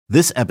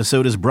This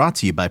episode is brought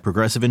to you by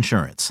Progressive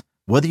Insurance.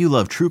 Whether you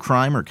love true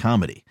crime or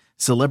comedy,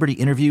 celebrity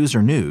interviews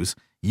or news,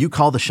 you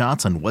call the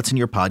shots on what's in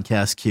your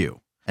podcast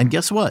queue. And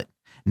guess what?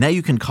 Now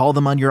you can call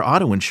them on your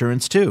auto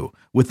insurance too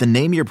with the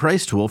Name Your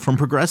Price tool from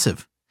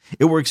Progressive.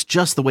 It works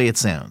just the way it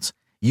sounds.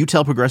 You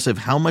tell Progressive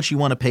how much you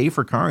want to pay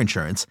for car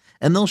insurance,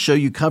 and they'll show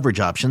you coverage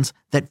options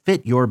that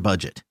fit your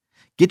budget.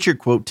 Get your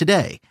quote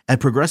today at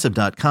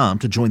Progressive.com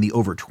to join the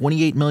over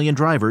 28 million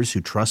drivers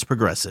who trust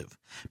Progressive.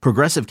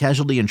 Progressive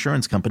Casualty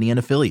Insurance Company and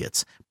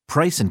Affiliates.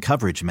 Price and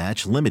coverage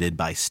match limited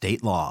by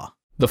state law.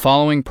 The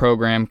following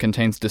program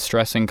contains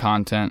distressing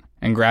content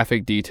and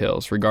graphic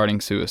details regarding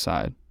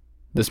suicide.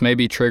 This may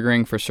be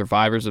triggering for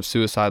survivors of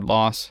suicide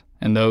loss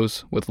and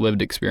those with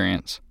lived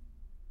experience.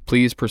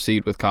 Please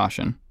proceed with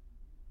caution.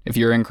 If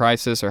you're in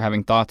crisis or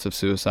having thoughts of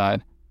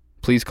suicide,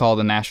 please call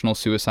the National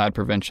Suicide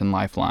Prevention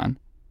Lifeline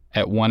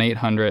at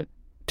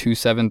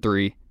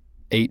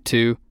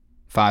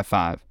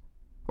 1-800-273-8255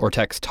 or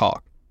text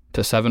TALK to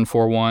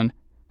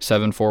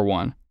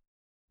 741-741.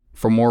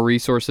 For more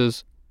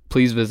resources,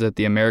 please visit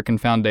the American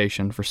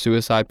Foundation for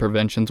Suicide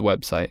Prevention's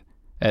website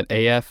at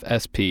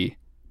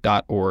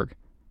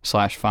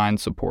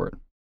afsp.org/find-support.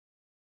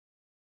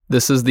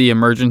 This is the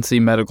emergency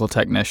medical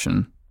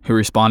technician who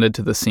responded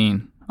to the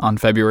scene on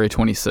February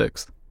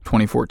 26,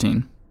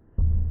 2014.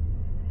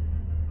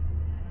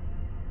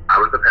 I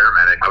was the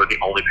paramedic. I was the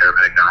only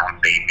paramedic there on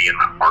scene, me and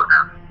my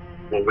partner.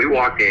 When we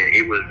walked in,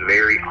 it was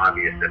very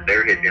obvious that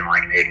there had been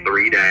like a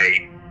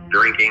 3-day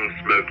drinking,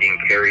 smoking,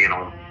 carrying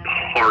on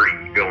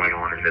party going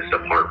on in this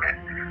apartment.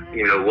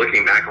 You know,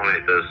 looking back on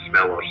it, the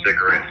smell of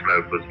cigarette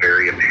smoke was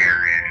very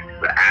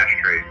apparent. The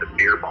ashtrays, the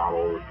beer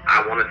bottles,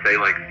 I want to say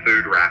like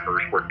food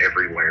wrappers were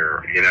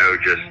everywhere. You know,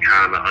 just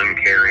kind of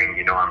uncaring,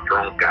 you know, I'm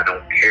drunk, I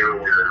don't care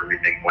where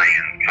everything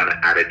lands kind of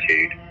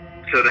attitude.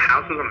 So the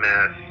house was a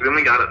mess. Then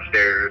we got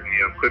upstairs, you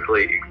know,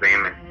 quickly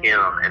examined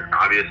him, and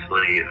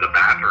obviously the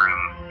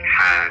bathroom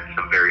had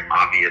some very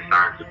obvious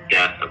signs of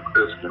death of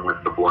Kristen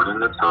with the blood in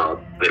the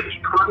tub. It was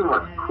pretty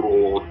much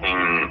cooled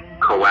and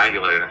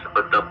coagulated.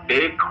 But the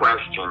big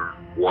question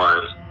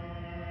was,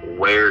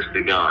 where's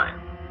the gun?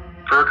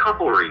 For a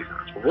couple of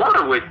reasons. One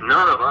of which,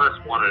 none of us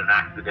wanted an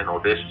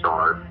accidental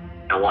discharge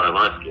and one of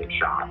us get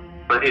shot.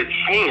 But his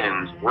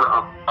hands were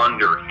up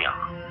under him.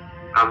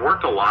 I've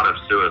worked a lot of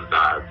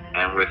suicides,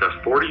 and with a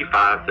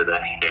 45 to the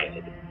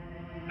head,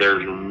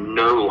 there's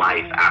no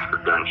life after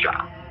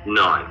gunshot.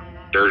 None.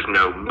 There's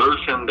no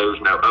motion. There's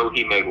no, oh,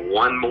 he made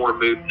one more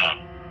movement.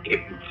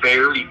 It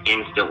very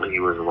instantly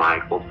was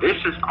like, well,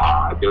 this is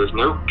odd. There's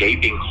no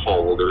gaping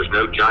hole. There's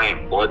no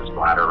giant blood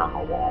splatter on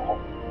the wall.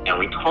 And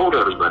we told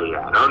everybody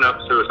that. Oh, no,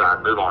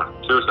 suicide, move on.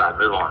 Suicide,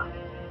 move on.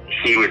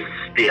 He was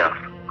stiff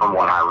from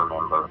what I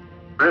remember.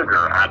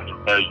 Rigger, I can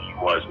tell you,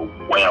 was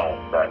well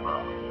that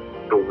night.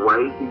 The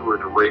way he was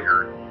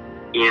riggered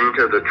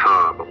into the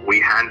tub, we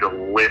had to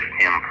lift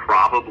him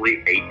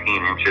probably 18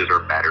 inches or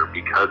better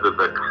because of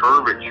the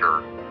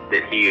curvature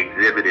that he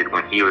exhibited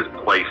when he was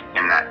placed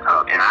in that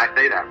tub. And I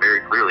say that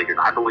very clearly because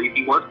I believe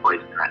he was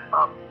placed in that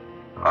tub.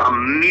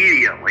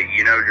 Immediately,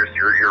 you know, just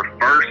your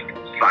first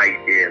sight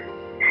is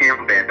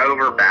him bent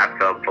over,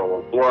 bathtub full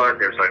of blood.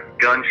 There's a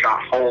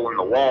gunshot hole in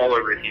the wall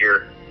over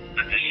here.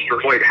 The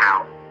destroyed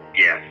house.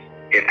 Yes,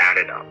 it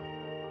added up.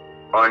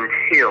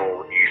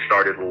 Until you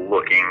started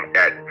looking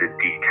at the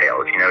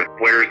details. You know,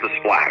 where's the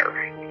splatter?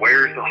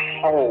 Where's the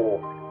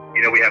hole?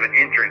 You know, we have an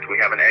entrance, we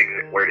have an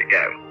exit. Where'd it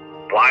go?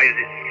 Why is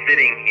it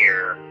sitting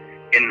here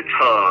in the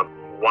tub?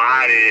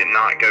 Why did it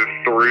not go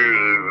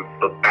through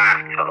the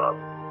bathtub?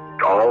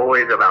 It's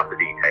always about the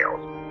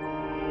details.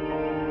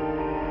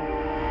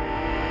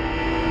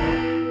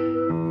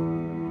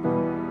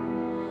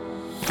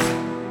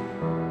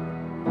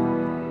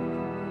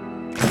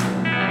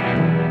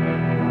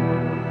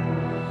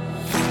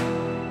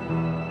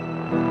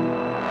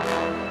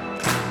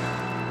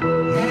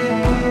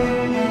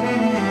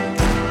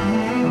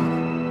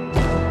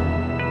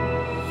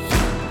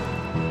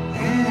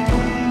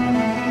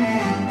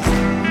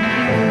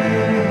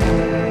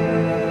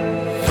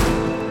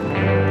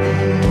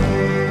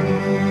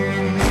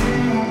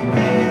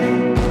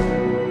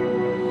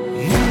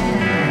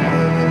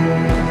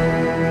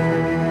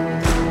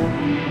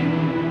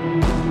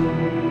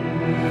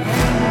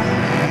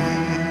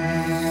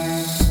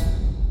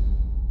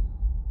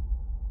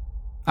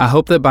 I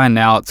hope that by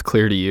now it's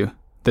clear to you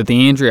that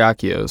the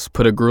Andriacchios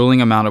put a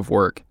grueling amount of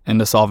work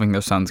into solving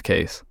their son's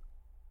case.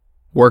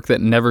 Work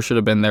that never should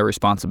have been their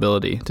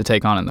responsibility to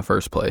take on in the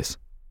first place.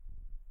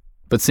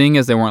 But seeing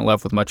as they weren't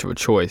left with much of a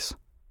choice,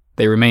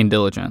 they remained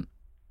diligent,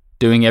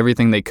 doing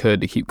everything they could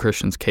to keep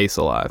Christian's case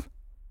alive.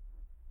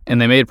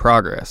 And they made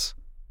progress.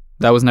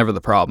 That was never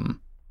the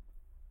problem.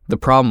 The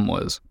problem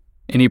was,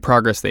 any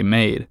progress they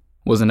made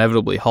was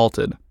inevitably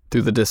halted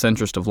through the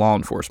disinterest of law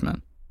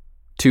enforcement,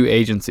 two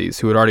agencies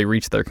who had already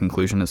reached their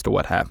conclusion as to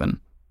what happened.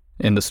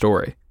 End of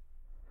story.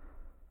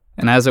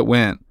 And as it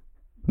went,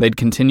 they'd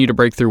continue to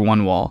break through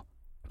one wall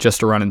just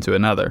to run into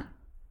another.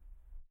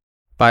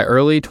 By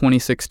early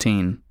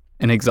 2016,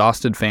 an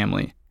exhausted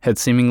family had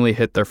seemingly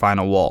hit their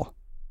final wall,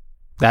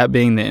 that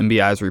being the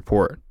NBI's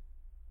report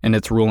and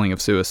its ruling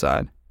of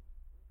suicide.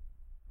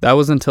 That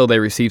was until they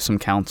received some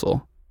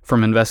counsel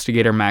from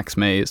investigator Max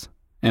Mays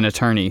and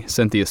attorney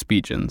Cynthia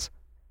Speetjens,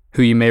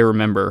 who you may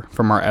remember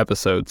from our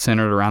episode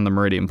centered around the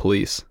Meridian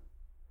Police.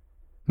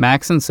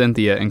 Max and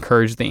Cynthia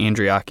encouraged the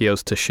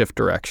Andriacchios to shift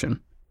direction.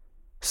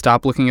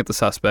 Stop looking at the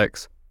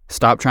suspects,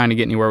 stop trying to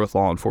get anywhere with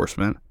law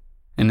enforcement,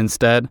 and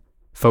instead,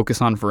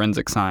 focus on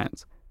forensic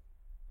science.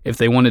 If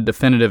they wanted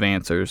definitive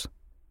answers,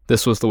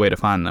 this was the way to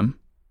find them.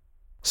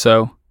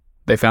 So,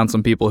 they found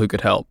some people who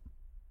could help.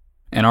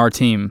 And our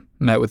team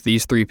met with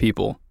these 3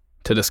 people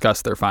to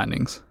discuss their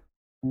findings.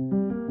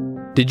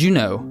 Did you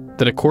know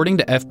that according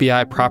to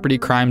FBI property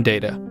crime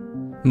data,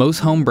 most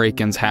home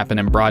break-ins happen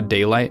in broad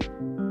daylight?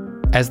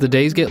 As the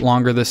days get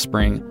longer this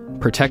spring,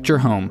 protect your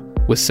home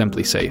with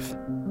Simply Safe.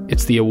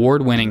 It's the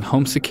award-winning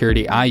home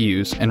security I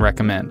use and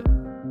recommend.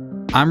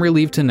 I'm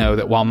relieved to know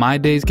that while my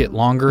days get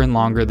longer and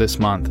longer this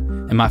month,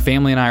 and my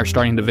family and I are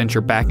starting to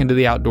venture back into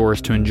the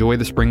outdoors to enjoy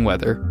the spring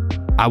weather,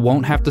 I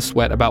won't have to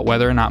sweat about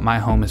whether or not my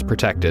home is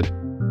protected,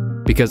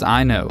 because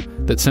I know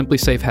that Simply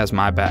Safe has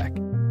my back.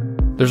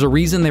 There's a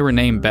reason they were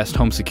named Best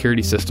Home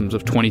Security Systems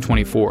of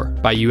 2024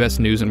 by U.S.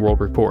 News & World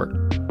Report,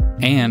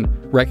 and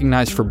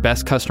recognized for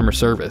Best Customer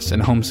Service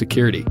and Home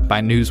Security by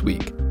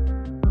Newsweek.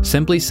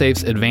 Simply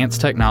Safe's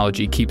advanced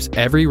technology keeps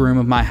every room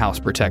of my house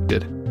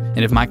protected,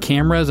 and if my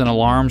cameras and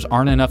alarms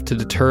aren't enough to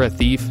deter a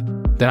thief,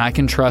 then I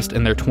can trust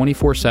in their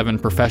 24/7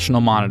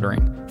 professional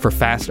monitoring for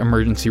fast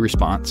emergency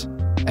response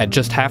at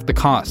just half the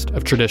cost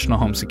of traditional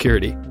home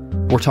security.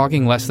 We're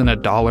talking less than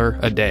 $1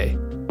 a day.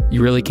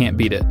 You really can't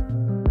beat it.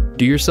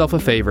 Do yourself a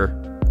favor,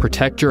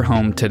 protect your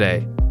home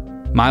today.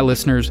 My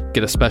listeners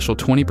get a special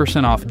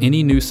 20% off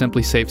any new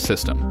Simply Safe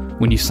system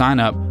when you sign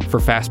up for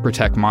Fast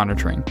Protect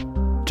monitoring.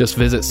 Just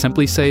visit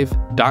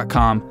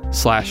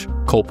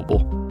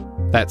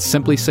simplysafe.com/culpable. That's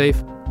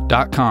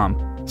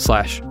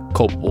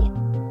simplysafe.com/culpable.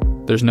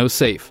 There's no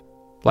safe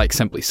like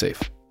Simply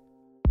Safe.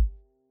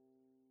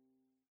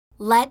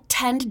 Let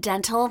Tend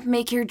Dental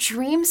make your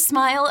dream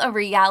smile a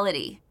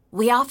reality.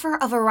 We offer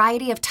a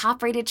variety of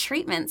top-rated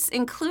treatments,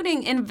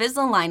 including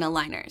Invisalign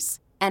aligners.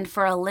 And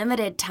for a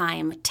limited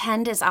time,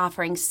 Tend is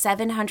offering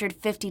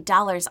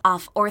 $750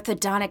 off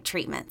orthodontic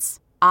treatments.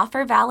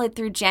 Offer valid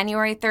through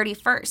January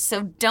 31st,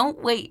 so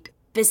don't wait.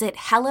 Visit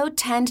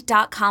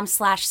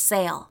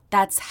hellotend.com/sale.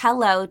 That's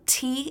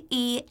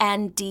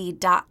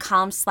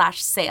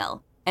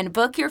hellotend.com/sale. And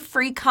book your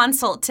free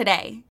consult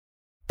today.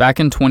 Back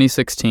in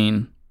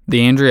 2016, the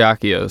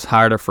Andriacchios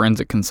hired a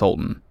forensic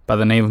consultant by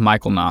the name of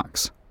Michael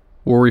Knox.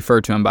 We'll refer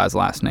to him by his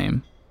last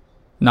name.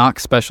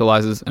 Knox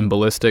specializes in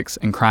ballistics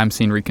and crime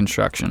scene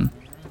reconstruction.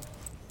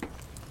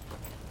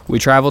 We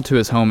traveled to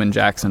his home in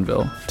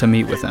Jacksonville to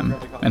meet with him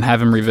and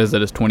have him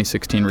revisit his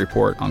 2016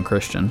 report on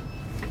Christian.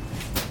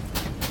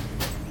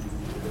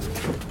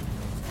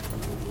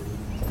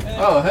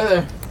 Oh, hey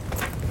there.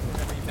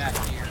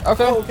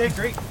 Okay. Oh, okay,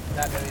 great.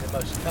 Not going to be the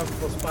most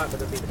comfortable spot,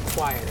 but it'll be the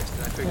quietest.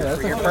 And I figure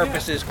for your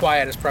purposes,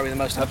 quiet is probably the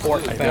most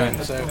important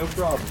thing. So. No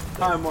problem.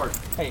 Hi, I'm Mark.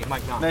 Hey,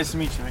 Mike Knox. Nice to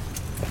meet you, man.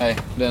 Hey,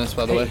 Dennis,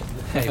 by the way.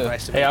 Hey,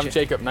 nice to meet Hey, you. I'm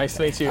Jacob. Nice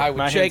to meet you. I would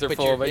My shake, hands are but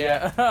full, but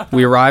yeah.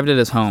 We arrived at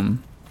his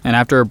home, and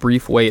after a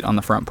brief wait on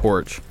the front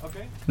porch,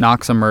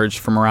 Knox emerged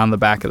from around the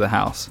back of the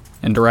house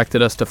and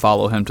directed us to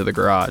follow him to the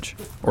garage,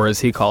 or as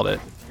he called it,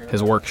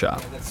 his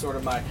workshop. That's sort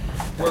of my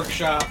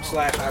workshop /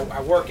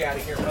 I work out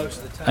of here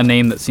most of the time. A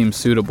name that seemed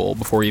suitable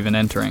before even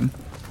entering,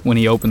 when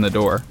he opened the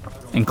door,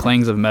 and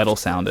clangs of metal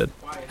sounded,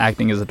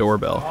 acting as a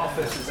doorbell. My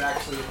office is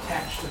actually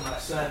attached to my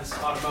son's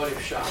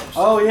automotive shop.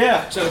 Oh,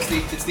 yeah. So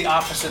it's the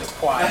opposite of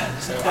quiet.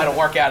 So I don't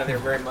work out of there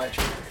very much.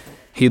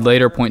 He'd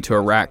later point to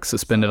a rack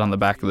suspended on the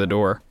back of the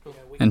door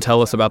and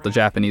tell us about the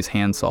Japanese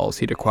hand saws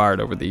he'd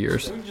acquired over the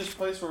years. We can just a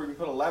place where we can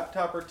put a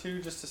laptop or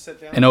two just to sit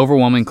down. An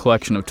overwhelming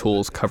collection of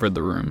tools covered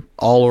the room,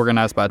 all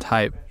organized by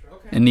type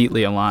and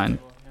neatly aligned.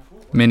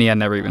 Many I'd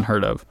never even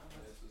heard of,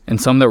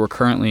 and some that were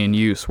currently in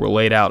use were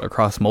laid out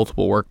across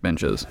multiple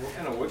workbenches. What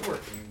kind of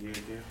woodworking do you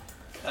do?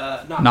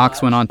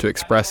 Knox went on to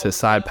express his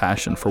side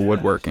passion for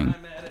woodworking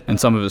and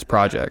some of his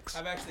projects,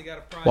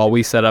 while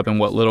we set up in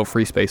what little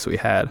free space we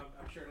had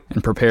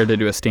and prepared to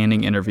do a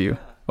standing interview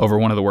over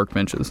one of the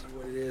workbenches.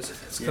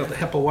 It's called the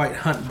Hepplewhite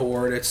Hunt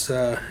Board. It's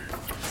that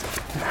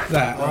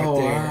right there.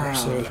 Wow.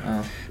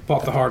 So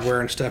bought the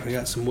hardware and stuff and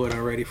got some wood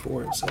already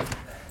for it. So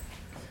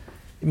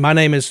my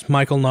name is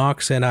Michael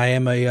Knox, and I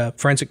am a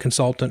forensic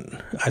consultant.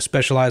 I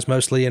specialize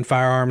mostly in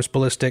firearms,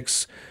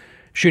 ballistics,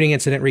 shooting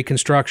incident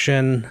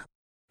reconstruction.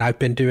 I've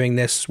been doing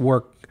this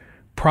work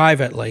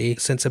privately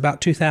since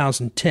about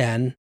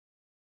 2010.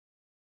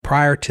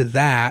 Prior to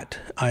that,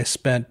 I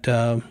spent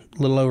a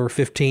little over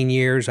 15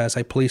 years as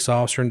a police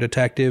officer and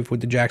detective with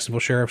the Jacksonville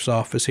Sheriff's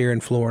Office here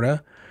in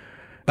Florida.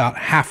 About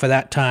half of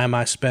that time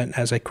I spent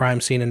as a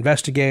crime scene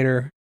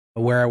investigator,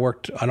 where I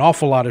worked an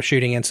awful lot of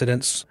shooting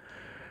incidents.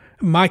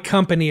 My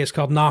company is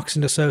called Knox &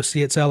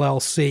 Associates,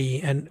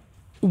 LLC, and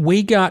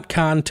we got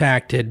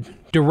contacted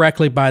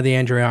directly by the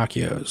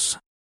Andriacchios.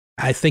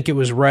 I think it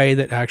was Ray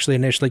that actually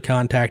initially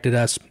contacted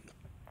us.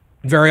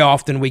 Very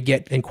often we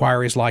get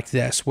inquiries like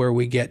this where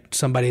we get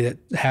somebody that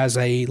has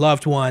a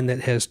loved one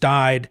that has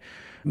died.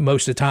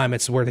 Most of the time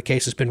it's where the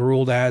case has been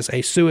ruled as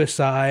a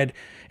suicide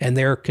and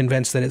they're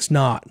convinced that it's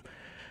not.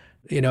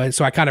 And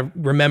so I kind of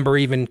remember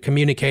even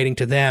communicating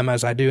to them,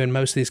 as I do in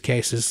most of these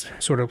cases,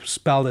 sort of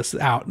spell this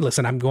out.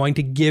 Listen, I'm going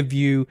to give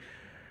you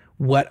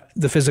what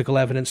the physical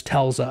evidence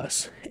tells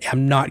us.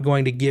 I'm not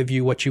going to give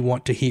you what you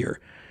want to hear.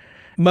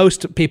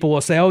 Most people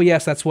will say, oh,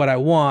 yes, that's what I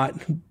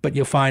want. But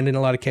you'll find in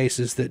a lot of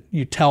cases that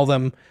you tell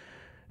them,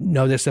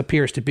 no, this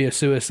appears to be a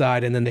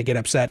suicide, and then they get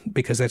upset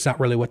because that's not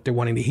really what they're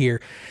wanting to hear.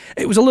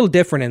 It was a little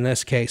different in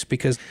this case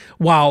because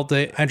while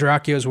the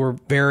Andreacchios were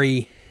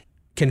very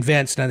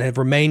convinced and have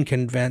remained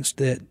convinced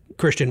that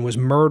Christian was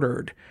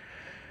murdered,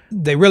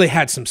 they really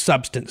had some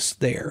substance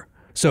there.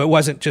 So it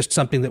wasn't just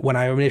something that when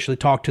I initially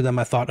talked to them,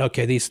 I thought,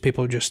 okay, these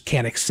people just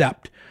can't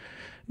accept.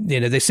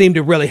 They seem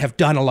to really have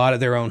done a lot of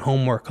their own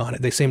homework on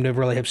it. They seem to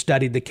really have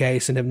studied the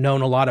case and have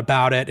known a lot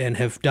about it and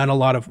have done a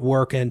lot of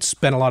work and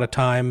spent a lot of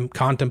time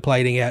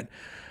contemplating it.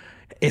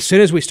 As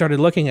soon as we started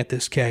looking at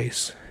this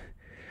case,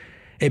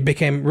 it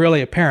became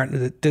really apparent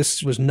that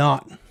this was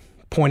not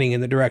pointing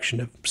in the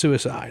direction of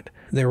suicide.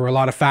 There were a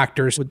lot of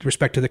factors with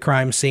respect to the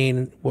crime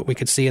scene, what we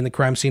could see in the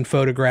crime scene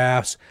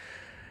photographs,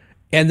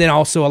 and then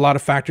also a lot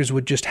of factors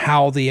with just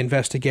how the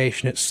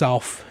investigation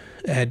itself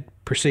had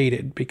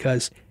proceeded.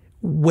 Because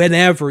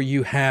whenever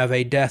you have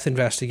a death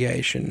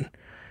investigation,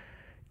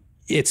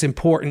 it's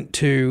important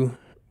to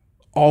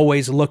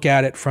always look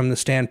at it from the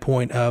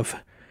standpoint of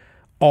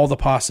all the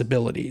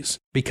possibilities,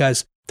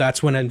 because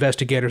that's when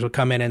investigators will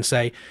come in and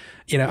say,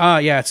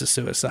 yeah, it's a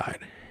suicide.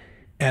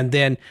 And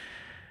then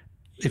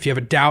if you have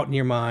a doubt in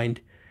your mind,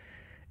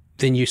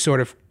 then you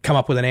sort of come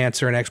up with an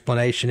answer, an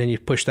explanation, and you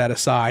push that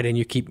aside and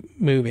you keep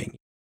moving.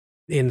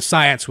 In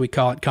science, we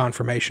call it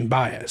confirmation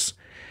bias,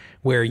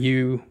 where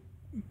you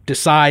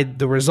decide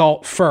the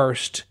result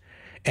first,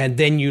 and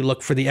then you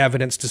look for the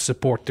evidence to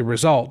support the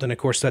result. And of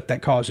course,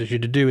 that causes you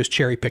to do is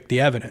cherry pick the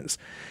evidence.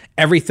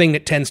 Everything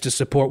that tends to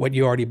support what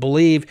you already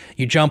believe,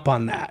 you jump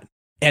on that.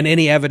 And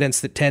any evidence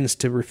that tends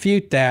to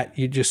refute that,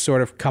 you just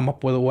sort of come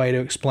up with a way to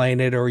explain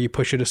it, or you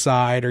push it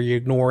aside, or you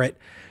ignore it.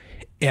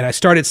 And I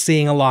started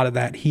seeing a lot of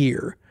that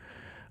here.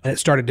 And it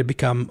started to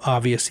become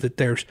obvious that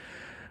there's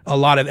a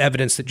lot of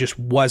evidence that just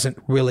wasn't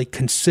really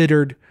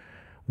considered,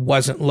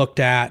 wasn't looked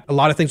at. A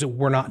lot of things that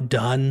were not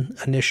done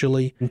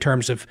initially in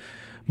terms of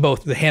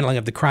both the handling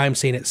of the crime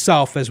scene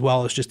itself as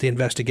well as just the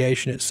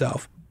investigation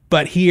itself.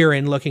 But here,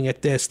 in looking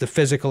at this, the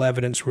physical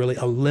evidence really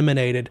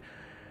eliminated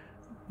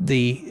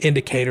the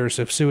indicators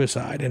of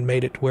suicide and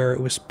made it where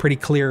it was pretty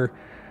clear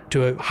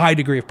to a high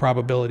degree of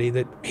probability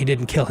that he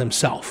didn't kill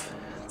himself,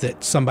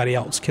 that somebody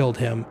else killed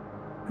him.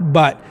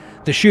 But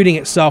the shooting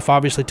itself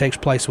obviously takes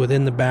place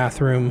within the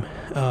bathroom,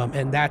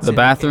 and that's... The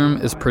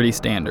bathroom is pretty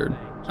standard,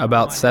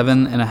 about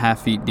 7.5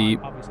 feet deep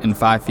and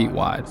 5 feet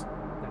wide.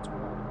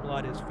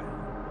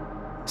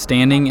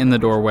 Standing in the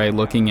doorway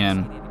looking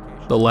in,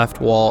 the left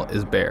wall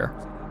is bare.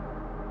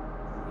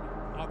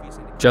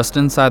 Just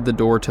inside the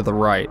door to the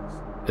right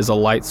is a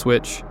light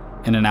switch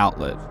and an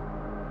outlet.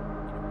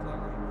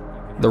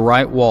 The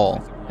right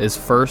wall is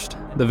first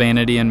the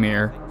vanity and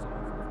mirror,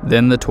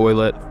 then the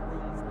toilet,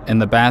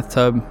 and the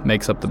bathtub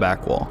makes up the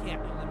back wall.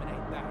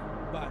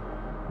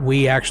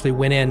 We actually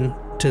went in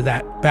to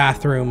that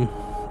bathroom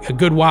a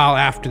good while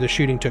after the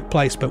shooting took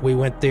place, but we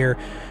went there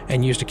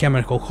and used a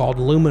chemical called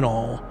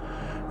luminol,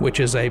 which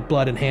is a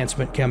blood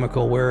enhancement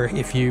chemical where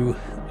if you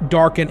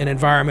darken an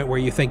environment where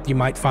you think you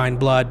might find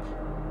blood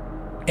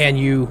and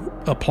you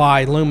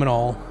apply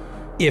luminol,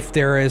 if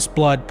there is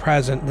blood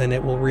present, then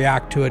it will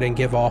react to it and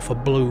give off a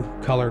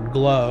blue-colored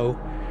glow.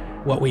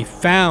 What we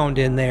found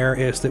in there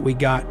is that we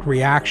got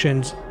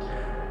reactions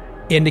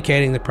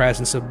indicating the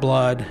presence of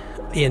blood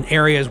in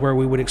areas where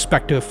we would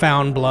expect to have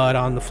found blood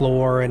on the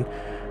floor and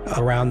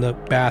around the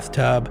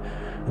bathtub,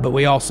 but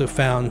we also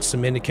found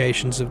some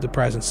indications of the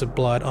presence of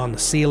blood on the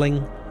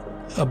ceiling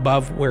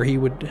above where he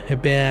would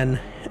have been,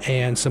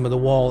 and some of the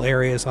wall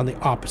areas on the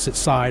opposite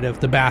side of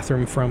the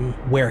bathroom from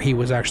where he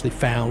was actually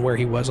found, where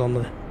he was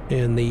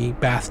in the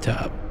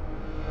bathtub.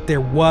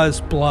 There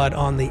was blood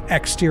on the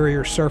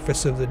exterior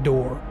surface of the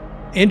door.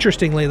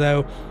 Interestingly,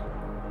 though,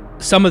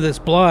 some of this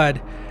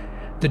blood,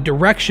 the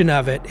direction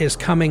of it is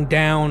coming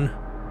down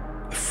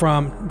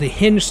from the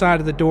hinge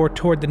side of the door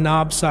toward the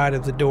knob side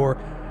of the door,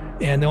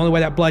 and the only way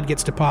that blood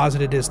gets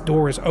deposited is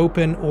door is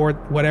open, or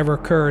whatever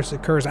occurs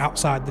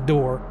outside the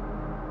door.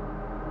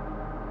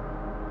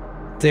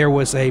 There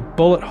was a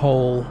bullet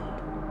hole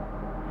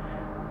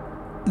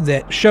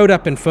that showed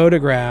up in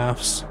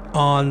photographs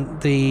on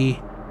the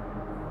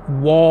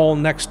wall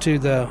next to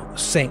the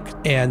sink,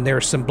 and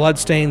there's some blood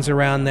stains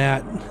around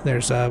that.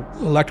 There's a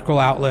electrical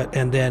outlet,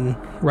 and then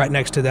right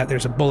next to that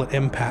there's a bullet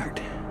impact,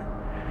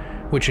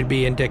 which would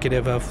be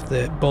indicative of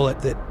the bullet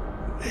that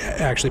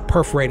actually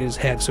perforated his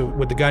head. So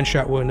with the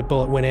gunshot wound, the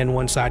bullet went in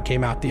one side,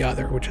 came out the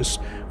other, which is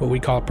what we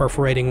call a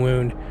perforating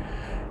wound.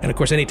 And of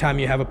course, anytime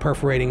you have a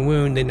perforating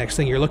wound, the next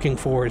thing you're looking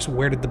for is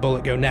where did the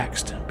bullet go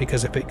next?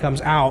 Because if it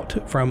comes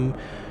out from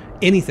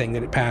anything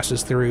that it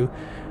passes through,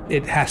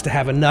 it has to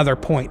have another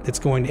point that's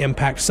going to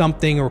impact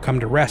something or come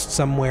to rest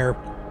somewhere.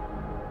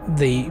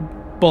 The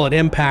bullet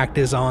impact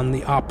is on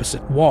the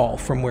opposite wall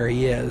from where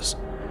he is.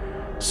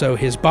 So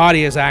his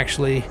body is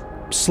actually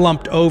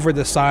slumped over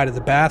the side of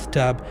the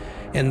bathtub,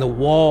 and the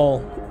wall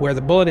where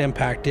the bullet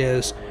impact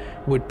is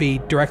would be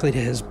directly to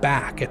his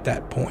back at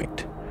that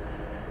point.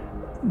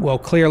 Well,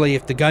 clearly,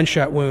 if the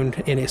gunshot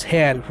wound in his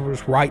head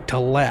was right to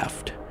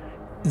left,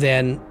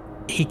 then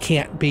he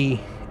can't be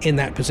in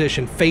that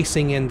position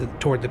facing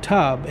toward the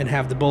tub and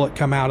have the bullet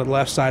come out of the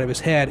left side of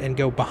his head and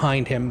go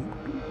behind him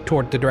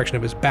toward the direction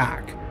of his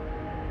back.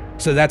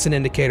 So that's an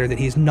indicator that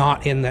he's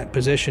not in that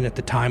position at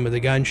the time of the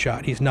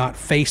gunshot. He's not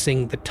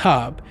facing the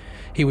tub.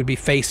 He would be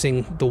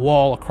facing the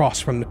wall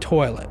across from the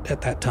toilet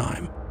at that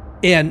time.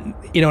 And,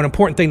 an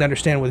important thing to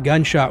understand with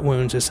gunshot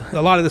wounds is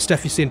a lot of the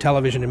stuff you see in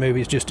television and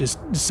movies just is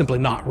simply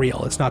not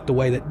real. It's not the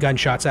way that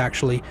gunshots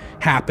actually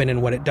happen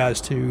and what it does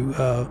to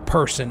a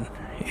person.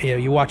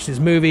 You watch these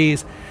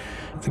movies,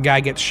 the guy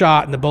gets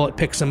shot and the bullet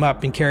picks him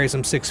up and carries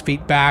him 6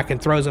 feet back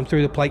and throws him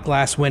through the plate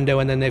glass window,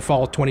 and then they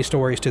fall 20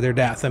 stories to their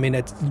death. I mean,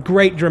 it's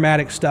great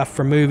dramatic stuff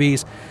for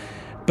movies,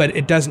 but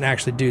it doesn't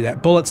actually do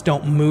that. Bullets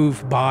don't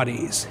move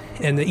bodies.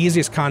 And the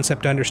easiest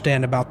concept to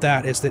understand about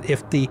that is that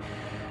if the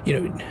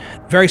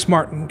very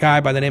smart guy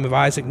by the name of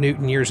Isaac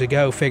Newton years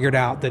ago figured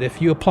out that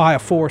if you apply a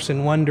force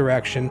in one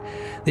direction,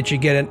 that you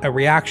get a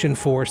reaction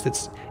force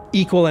that's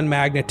equal in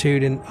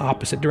magnitude in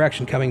opposite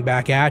direction coming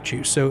back at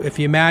you. So if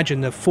you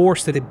imagine the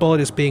force that a bullet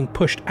is being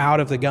pushed out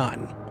of the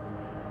gun,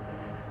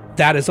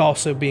 that is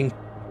also being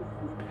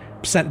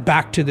sent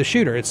back to the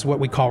shooter. It's what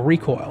we call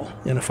recoil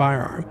in a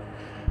firearm.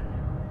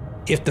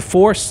 If the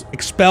force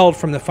expelled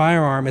from the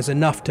firearm is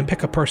enough to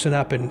pick a person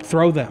up and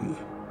throw them,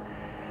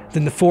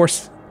 then the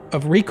force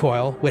of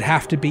recoil would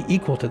have to be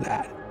equal to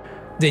that.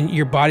 Then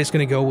your body's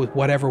going to go with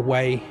whatever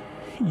way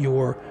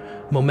your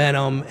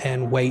momentum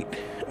and weight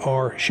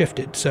are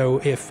shifted.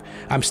 So if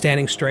I'm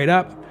standing straight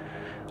up,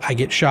 I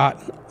get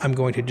shot, I'm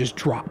going to just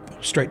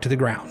drop straight to the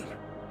ground.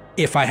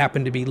 If I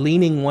happen to be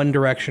leaning one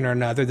direction or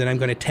another, then I'm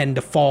going to tend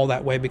to fall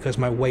that way because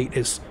my weight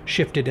is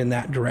shifted in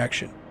that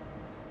direction.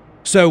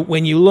 So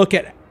when you look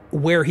at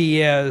where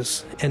he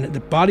is and the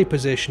body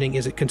positioning,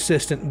 is it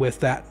consistent with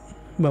that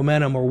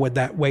momentum or with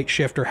that weight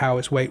shift or how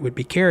his weight would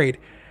be carried?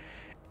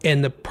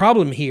 And the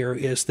problem here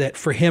is that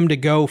for him to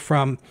go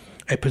from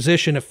a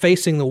position of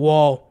facing the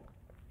wall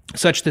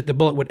such that the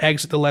bullet would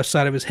exit the left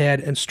side of his head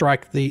and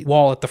strike the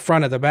wall at the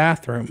front of the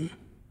bathroom,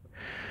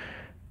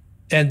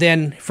 and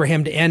then for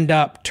him to end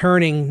up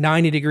turning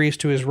 90 degrees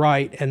to his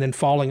right and then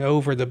falling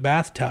over the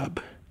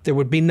bathtub, there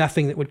would be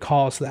nothing that would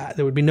cause that.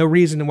 There would be no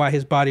reason why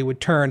his body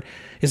would turn,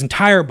 his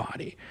entire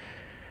body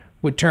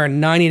would turn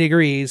 90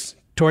 degrees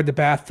toward the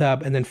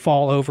bathtub and then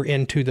fall over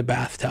into the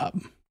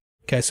bathtub.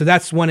 Okay, so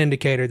that's one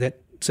indicator that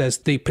says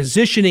the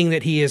positioning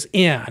that he is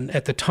in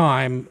at the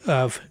time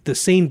of the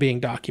scene being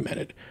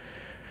documented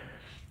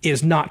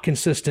is not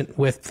consistent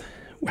with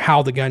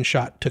how the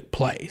gunshot took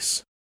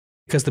place.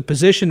 Because the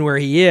position where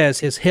he is,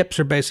 his hips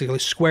are basically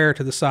square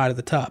to the side of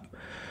the tub.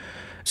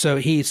 So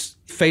he's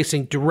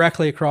facing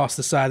directly across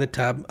the side of the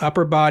tub,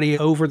 upper body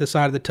over the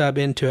side of the tub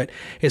into it.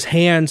 His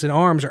hands and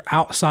arms are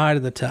outside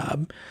of the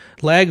tub.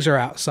 Legs are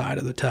outside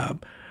of the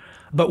tub.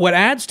 But what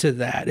adds to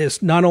that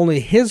is not only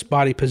his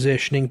body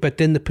positioning, but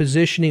then the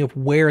positioning of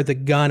where the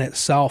gun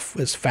itself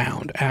is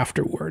found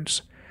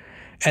afterwards.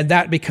 And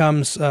that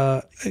becomes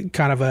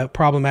kind of a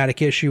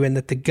problematic issue in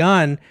that the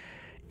gun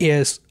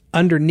is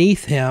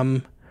underneath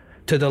him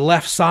to the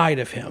left side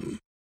of him.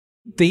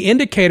 The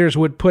indicators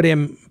would put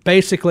him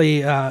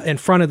basically in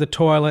front of the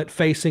toilet,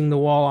 facing the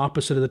wall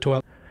opposite of the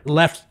toilet,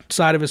 left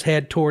side of his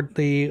head toward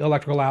the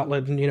electrical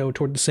outlet and,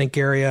 toward the sink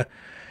area,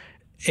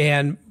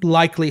 and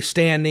likely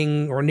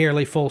standing or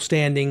nearly full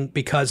standing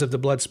because of the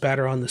blood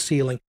spatter on the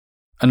ceiling.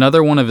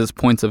 Another one of his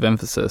points of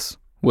emphasis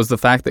was the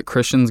fact that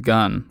Christian's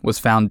gun was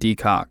found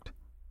decocked.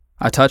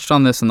 I touched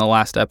on this in the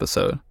last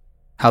episode,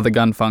 how the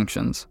gun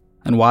functions,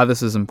 and why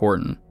this is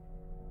important.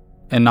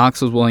 And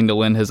Knox was willing to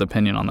lend his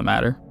opinion on the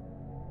matter.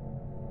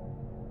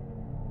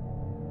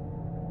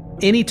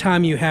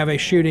 Anytime you have a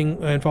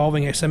shooting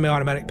involving a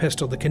semi-automatic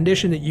pistol, the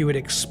condition that you would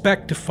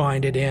expect to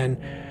find it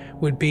in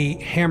would be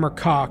hammer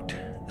cocked,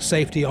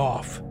 safety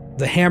off.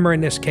 The hammer in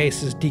this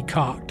case is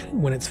decocked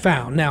when it's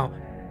found. Now,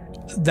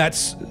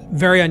 that's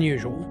very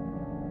unusual.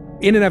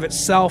 In and of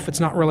itself, it's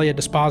not really a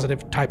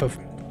dispositive type of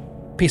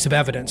piece of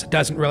evidence. It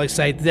doesn't really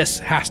say this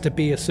has to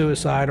be a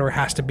suicide or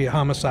has to be a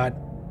homicide.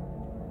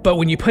 But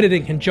when you put it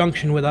in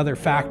conjunction with other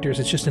factors,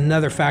 it's just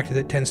another factor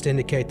that tends to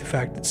indicate the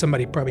fact that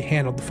somebody probably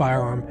handled the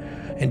firearm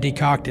and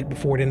decocked it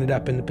before it ended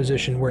up in the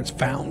position where it's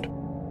found.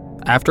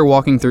 After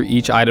walking through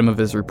each item of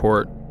his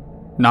report,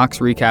 Knox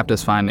recapped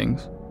his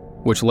findings,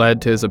 which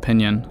led to his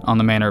opinion on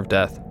the manner of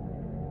death.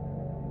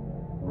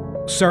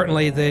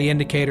 Certainly the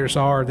indicators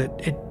are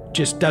that it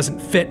just doesn't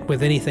fit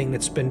with anything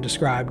that's been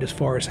described as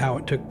far as how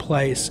it took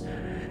place.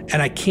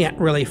 And I can't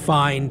really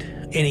find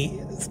any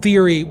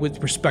theory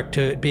with respect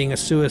to it being a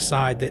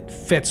suicide that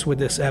fits with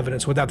this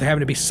evidence without there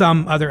having to be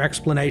some other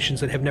explanations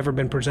that have never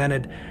been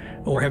presented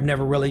or have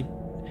never really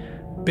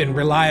been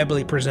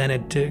reliably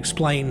presented to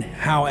explain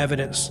how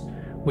evidence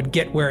would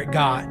get where it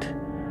got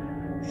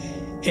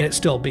and it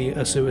still be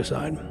a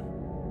suicide.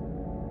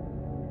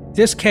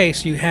 This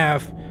case, you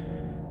have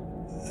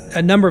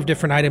a number of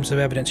different items of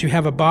evidence. You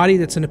have a body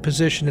that's in a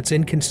position that's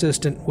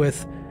inconsistent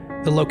with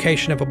the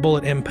location of a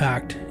bullet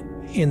impact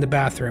in the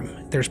bathroom.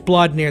 There's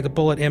blood near the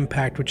bullet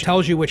impact, which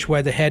tells you which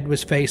way the head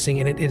was facing,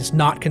 and it is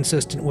not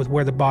consistent with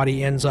where the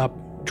body ends up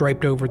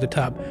draped over the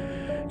tub.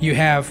 You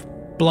have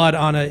blood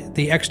on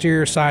the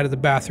exterior side of the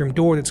bathroom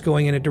door that's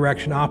going in a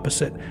direction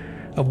opposite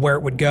of where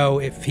it would go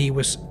if he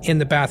was in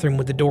the bathroom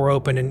with the door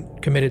open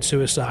and committed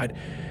suicide.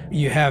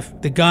 You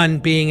have the gun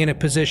being in a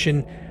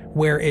position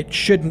where it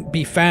shouldn't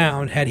be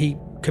found had he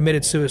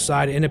committed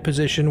suicide, in a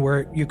position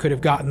where you could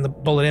have gotten the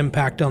bullet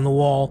impact on the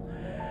wall.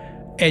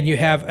 And you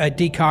have a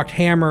decocked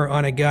hammer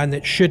on a gun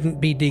that shouldn't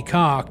be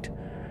decocked.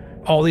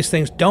 All these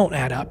things don't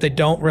add up. They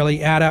don't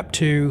really add up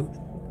to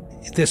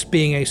this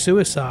being a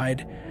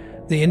suicide.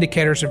 The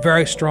indicators are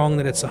very strong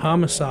that it's a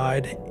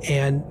homicide,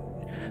 and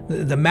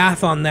the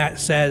math on that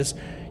says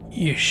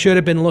you should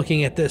have been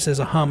looking at this as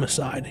a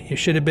homicide. You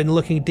should have been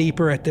looking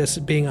deeper at this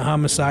being a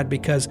homicide,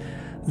 because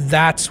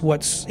that's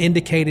what's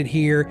indicated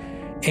here.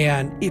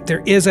 And if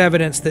there is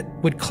evidence that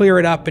would clear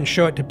it up and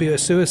show it to be a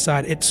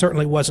suicide, it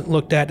certainly wasn't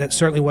looked at, it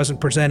certainly wasn't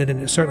presented,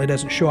 and it certainly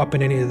doesn't show up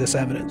in any of this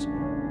evidence.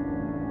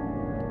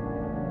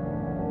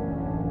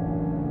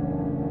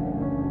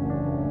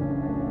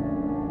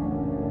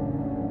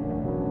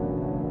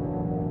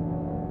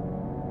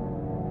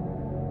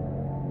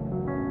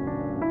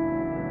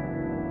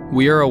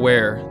 We are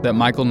aware that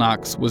Michael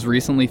Knox was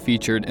recently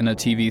featured in a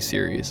TV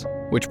series,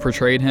 which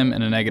portrayed him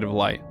in a negative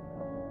light.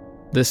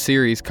 This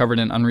series covered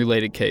an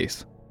unrelated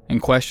case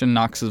and questioned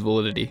Knox's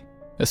validity,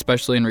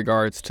 especially in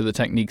regards to the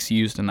techniques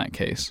used in that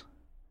case.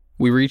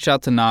 We reached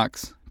out to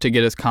Knox to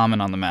get his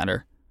comment on the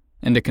matter,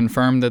 and to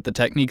confirm that the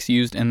techniques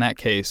used in that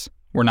case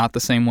were not the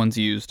same ones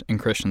used in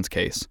Christian's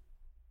case.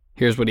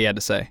 Here's what he had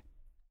to say.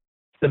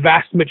 The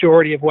vast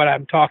majority of what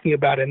I'm talking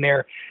about in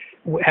there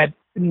had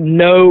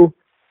no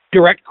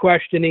direct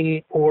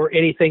questioning or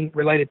anything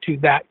related to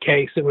that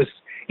case. It was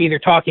either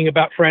talking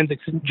about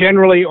forensics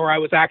generally, or I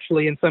was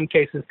actually, in some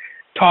cases,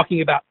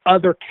 talking about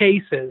other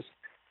cases,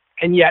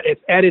 and yet it's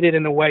edited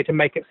in a way to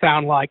make it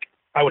sound like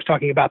I was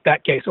talking about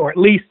that case, or at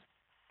least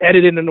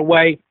edited in a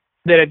way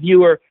that a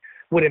viewer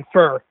would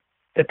infer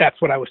that that's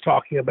what I was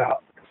talking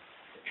about.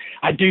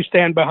 I do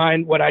stand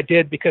behind what I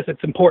did, because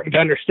it's important to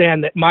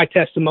understand that my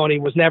testimony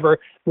was never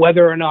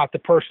whether or not the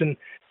person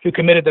who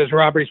committed those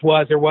robberies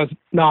was or was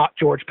not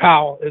George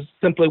Powell. It was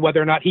simply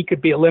whether or not he could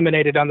be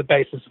eliminated on the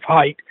basis of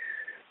height,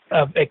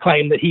 of a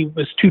claim that he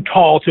was too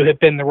tall to have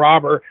been the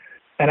robber.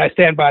 And I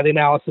stand by the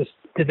analysis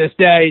to this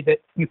day that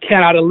you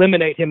cannot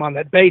eliminate him on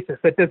that basis.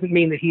 That doesn't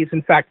mean that he's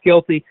in fact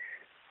guilty.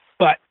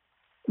 But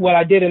what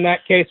I did in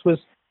that case was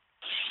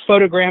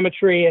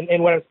photogrammetry,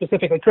 and what I'm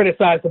specifically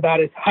criticized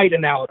about is height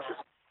analysis.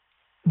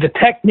 The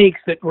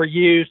techniques that were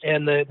used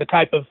and the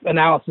type of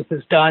analysis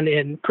that's done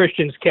in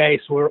Christian's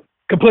case were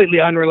completely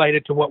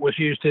unrelated to what was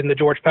used in the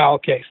George Powell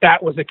case.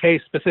 That was a case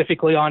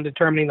specifically on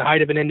determining the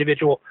height of an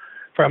individual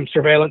from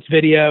surveillance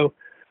video.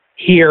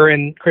 Here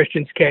in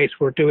Christian's case,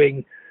 we're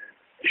doing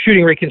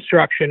shooting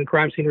reconstruction,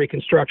 crime scene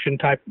reconstruction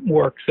type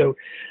work. So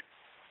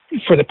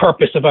for the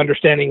purpose of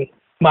understanding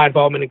my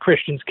involvement in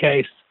Christian's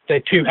case, they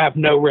too have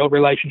no real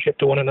relationship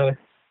to one another.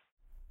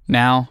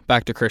 Now,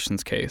 back to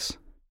Christian's case.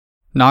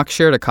 Knox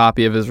shared a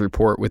copy of his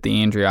report with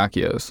the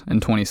Andriacchios in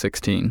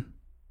 2016,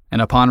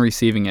 and upon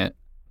receiving it,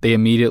 they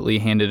immediately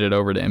handed it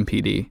over to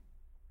MPD.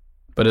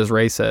 But as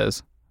Ray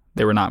says,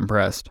 they were not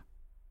impressed,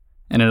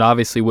 and it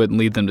obviously wouldn't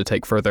lead them to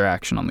take further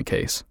action on the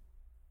case.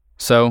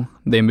 So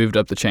they moved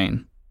up the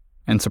chain,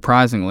 and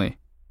surprisingly,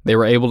 they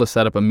were able to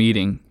set up a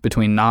meeting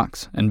between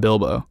Knox and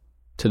Bilbo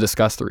to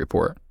discuss the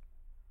report.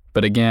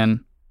 But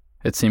again,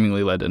 it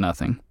seemingly led to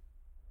nothing.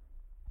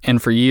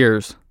 And for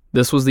years,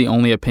 this was the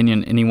only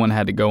opinion anyone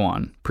had to go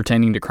on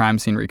pertaining to crime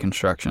scene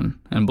reconstruction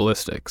and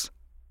ballistics.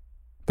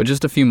 But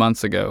just a few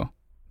months ago,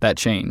 that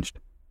changed,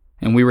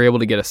 and we were able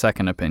to get a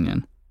second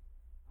opinion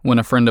when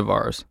a friend of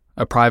ours,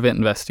 a private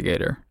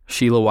investigator,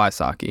 Sheila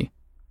Wysocki,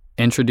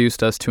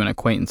 introduced us to an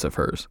acquaintance of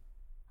hers,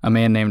 a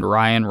man named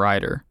Ryan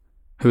Ryder,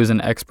 who is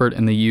an expert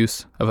in the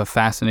use of a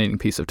fascinating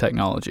piece of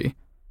technology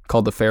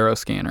called the Faro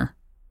scanner.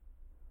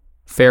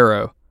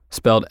 Faro,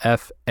 spelled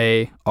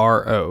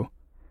F-A-R-O,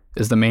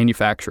 is the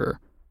manufacturer,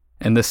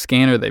 and this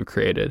scanner they've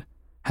created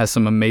has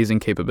some amazing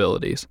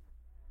capabilities.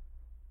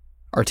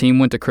 Our team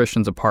went to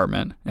Christian's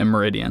apartment in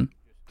Meridian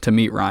to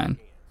meet Ryan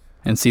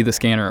and see the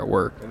scanner at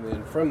work. And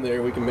then from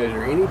there we can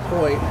measure any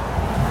point,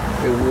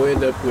 and we'll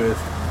end up with,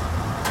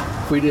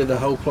 if we did the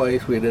whole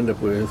place, we'd end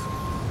up with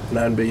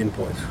 9 billion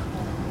points.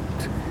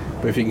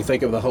 But if you can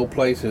think of the whole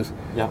place as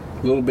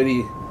little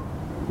bitty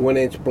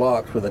 1-inch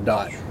blocks with a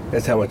dot,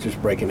 that's how much it's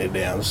breaking it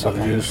down. So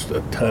just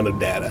a ton of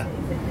data.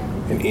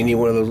 And any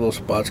one of those little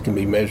spots can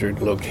be measured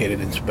and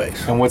located in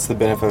space. And what's the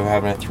benefit of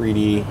having a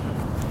 3D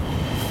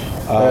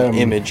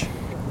image?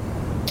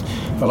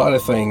 A lot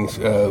of things.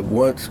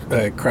 Once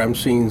crime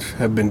scenes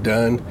have been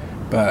done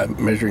by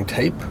measuring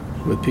tape,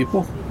 with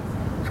people.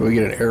 So we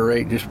get an error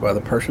rate just by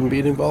the person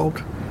being involved,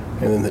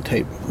 and then the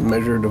tape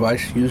measure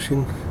device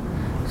using.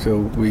 So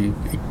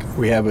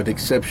we have an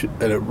exception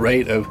at a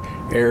rate of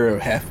error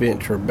of ½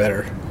 inch or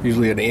better,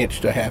 usually an inch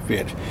to ½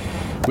 inch.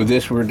 With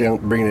this, we're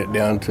bringing it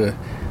down to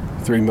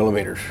 3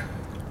 millimeters.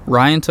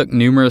 Ryan took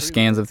numerous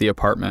scans of the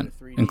apartment,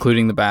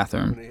 including the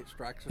bathroom,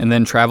 and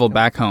then traveled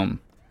back home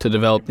to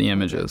develop the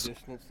images.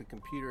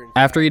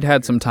 After he'd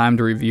had some time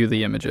to review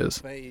the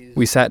images,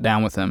 we sat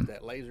down with him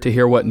to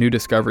hear what new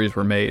discoveries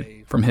were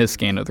made from his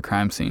scan of the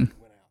crime scene.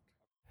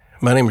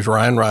 My name is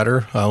Ryan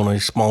Ryder. I own a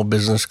small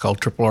business called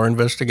Triple R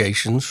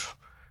Investigations.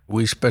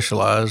 We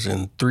specialize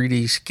in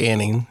 3D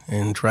scanning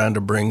and trying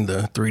to bring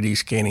the 3D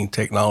scanning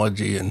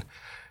technology and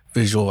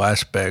visual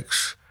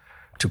aspects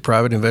to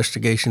private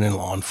investigation and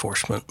law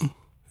enforcement.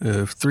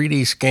 The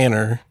 3D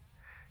scanner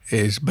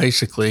is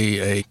basically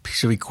a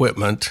piece of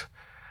equipment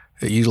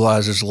that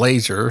utilizes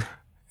laser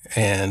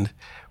and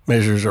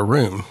measures a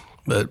room.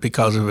 But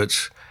because of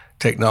its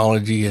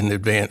technology and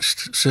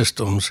advanced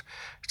systems,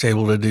 it's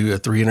able to do a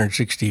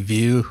 360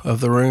 view of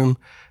the room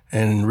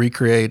and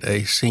recreate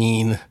a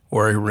scene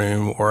or a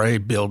room or a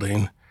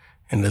building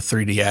in the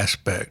 3D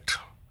aspect.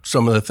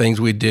 Some of the things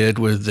we did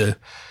with the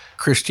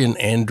Christian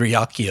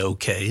Andriacchio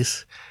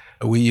case,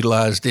 we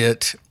utilized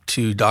it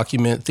to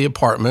document the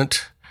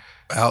apartment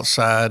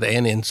outside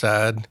and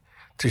inside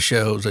to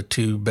show it was a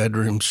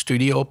 2-bedroom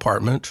studio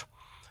apartment,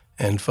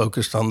 and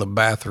focused on the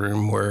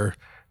bathroom where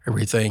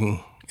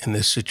everything in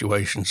this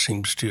situation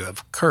seems to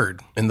have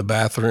occurred. In the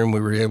bathroom, we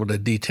were able to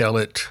detail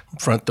it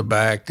front to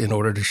back in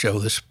order to show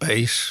the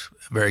space,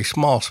 a very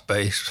small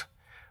space,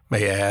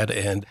 may add,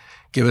 and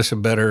give us a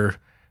better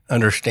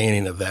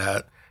understanding of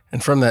that.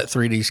 And from that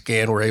 3D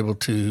scan, we're able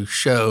to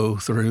show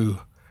through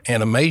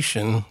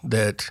animation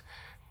that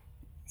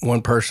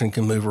one person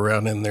can move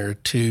around in there,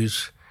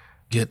 2's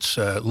gets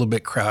a little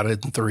bit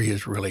crowded, and 3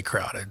 is really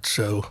crowded.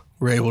 So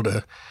we're able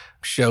to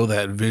show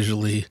that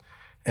visually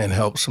and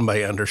help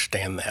somebody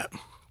understand that.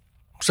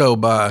 So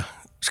by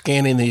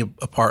scanning the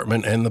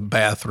apartment and the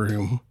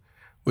bathroom,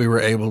 we were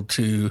able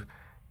to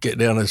get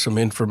down to some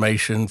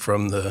information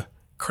from the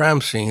crime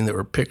scene that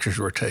were pictures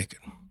were taken.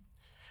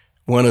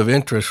 One of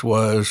interest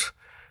was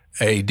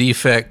a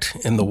defect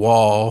in the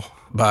wall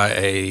by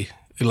a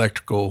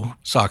electrical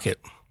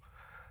socket.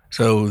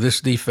 So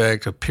this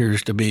defect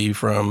appears to be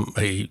from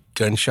a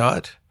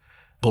gunshot,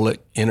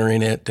 bullet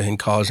entering it and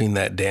causing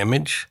that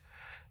damage.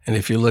 And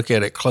if you look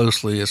at it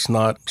closely, it's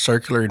not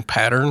circular in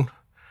pattern.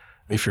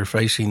 If you're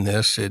facing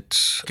this,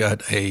 it's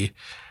got a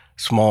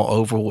small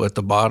oval at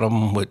the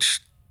bottom, which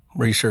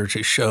research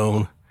has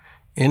shown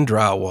in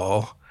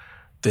drywall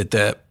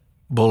that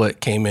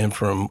bullet came in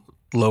from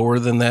lower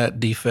than that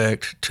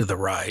defect to the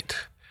right.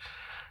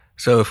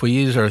 So if we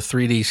use our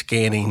 3D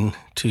scanning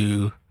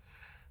to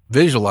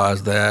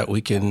visualize that,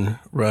 we can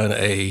run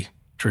a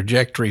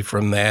trajectory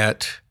from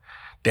that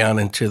down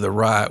into the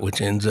right, which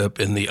ends up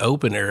in the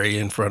open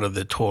area in front of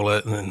the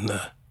toilet and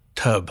the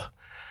tub,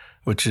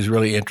 which is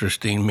really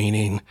interesting,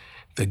 meaning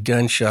the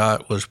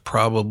gunshot was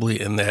probably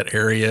in that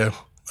area.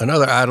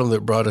 Another item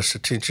that brought us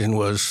attention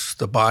was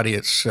the body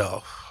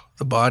itself.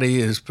 The body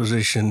is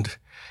positioned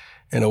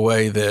in a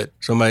way that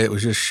somebody that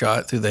was just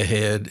shot through the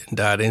head and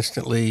died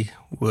instantly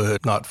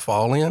would not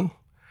fall in.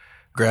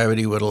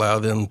 Gravity would allow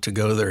them to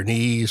go to their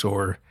knees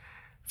or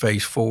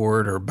face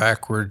forward or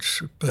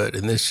backwards. But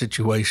in this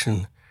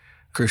situation,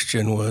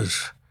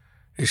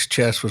 his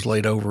chest was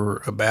laid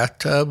over a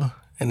bathtub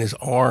and his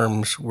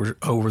arms were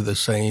over the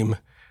same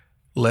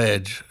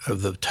ledge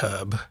of the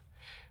tub,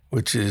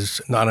 which is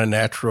not a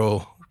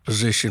natural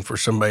position for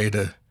somebody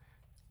to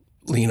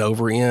lean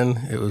over in.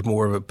 It was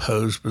more of a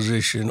posed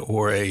position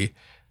or a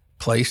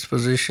placed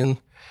position.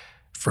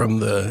 From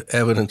the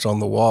evidence on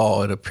the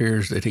wall, it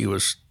appears that he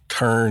was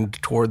turned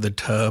toward the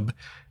tub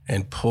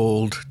and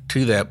pulled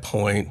to that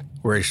point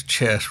where his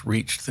chest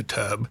reached the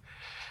tub,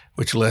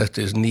 which left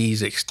his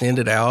knees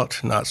extended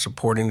out, not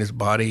supporting his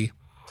body,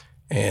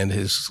 and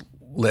his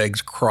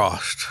legs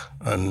crossed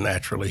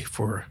unnaturally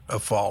for a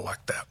fall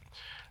like that.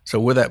 So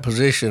with that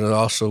position, and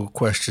also a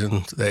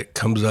question that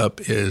comes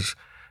up is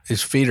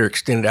his feet are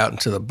extended out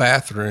into the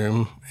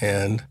bathroom,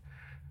 and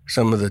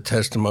some of the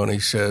testimony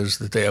says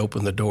that they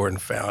opened the door and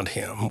found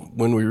him.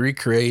 When we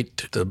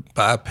recreate the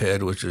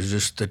biped, which is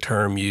just the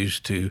term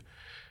used to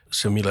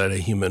simulate a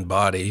human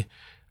body,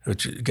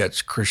 which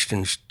gets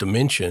Christian's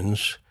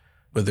dimensions,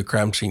 with the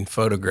crime scene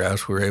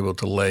photographs, we were able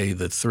to lay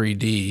the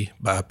 3D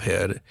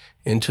biped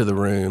into the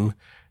room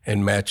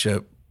and match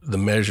up the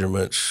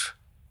measurements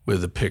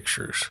with the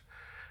pictures.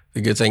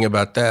 The good thing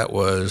about that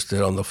was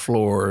that on the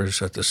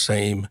floors at the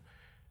same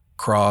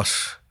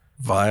cross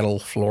vinyl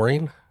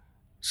flooring,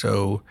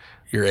 so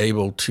you're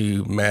able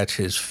to match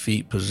his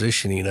feet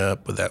positioning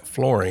up with that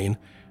flooring,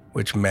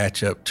 which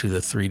match up to the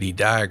 3D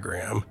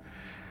diagram.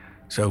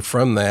 So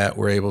from that,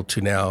 we're able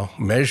to now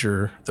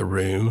measure the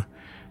room,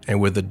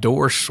 and with the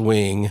door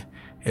swing,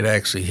 it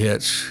actually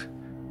hits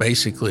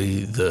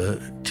basically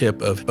the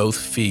tip of both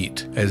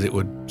feet as it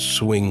would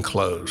swing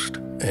closed.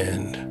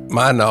 And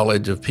my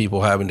knowledge of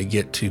people having to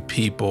get to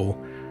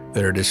people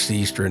that are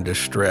deceased or in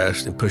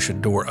distress and push a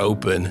door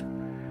open,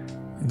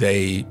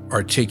 they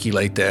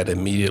articulate that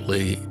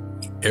immediately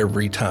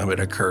every time it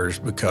occurs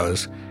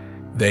because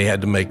they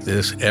had to make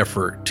this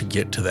effort to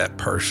get to that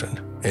person.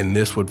 And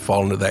this would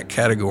fall into that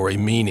category,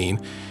 meaning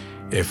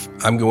if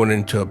I'm going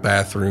into a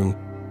bathroom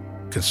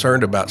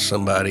concerned about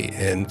somebody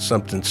and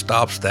something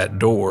stops that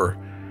door,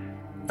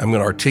 I'm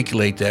going to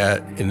articulate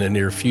that in the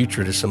near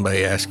future to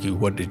somebody ask you,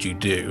 what did you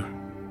do?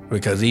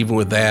 Because even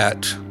with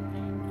that,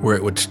 where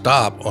it would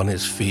stop on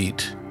his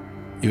feet,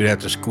 you would have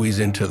to squeeze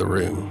into the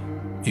room.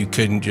 You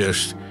couldn't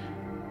just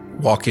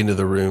walk into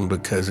the room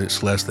because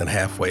it's less than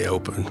halfway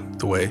open.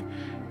 The way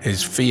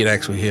his feet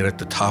actually hit at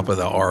the top of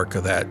the arc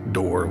of that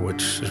door,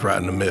 which is right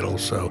in the middle,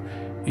 so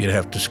you'd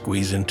have to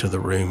squeeze into the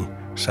room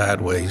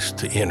sideways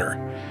to enter.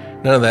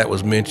 None of that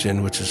was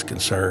mentioned, which is a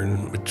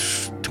concern,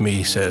 which to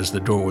me says the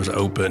door was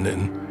open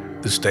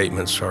and the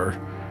statements are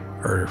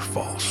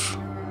false.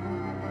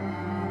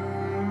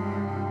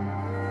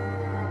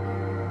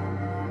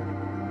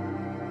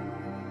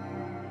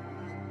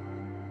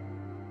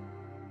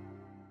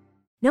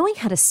 Knowing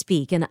how to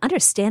speak and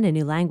understand a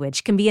new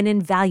language can be an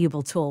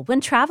invaluable tool when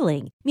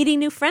traveling, meeting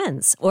new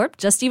friends, or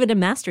just even to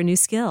master a new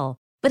skill.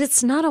 But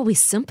it's not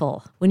always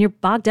simple when you're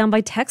bogged down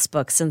by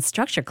textbooks and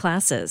structured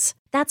classes.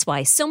 That's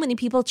why so many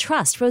people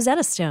trust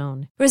Rosetta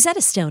Stone.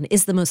 Rosetta Stone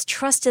is the most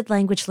trusted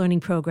language learning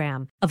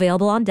program,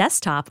 available on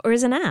desktop or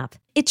as an app.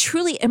 It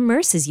truly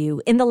immerses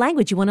you in the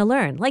language you want to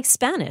learn, like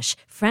Spanish,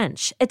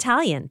 French,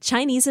 Italian,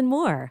 Chinese, and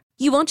more.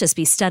 You won't just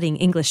be studying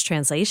English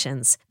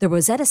translations. The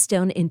Rosetta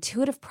Stone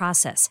intuitive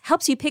process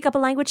helps you pick up a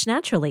language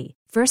naturally,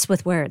 first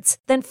with words,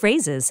 then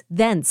phrases,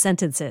 then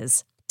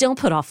sentences. Don't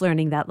put off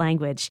learning that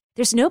language.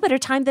 There's no better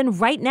time than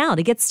right now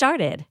to get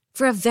started.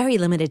 For a very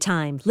limited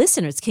time,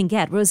 listeners can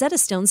get Rosetta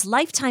Stone's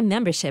lifetime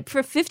membership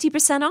for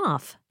 50%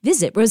 off.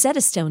 Visit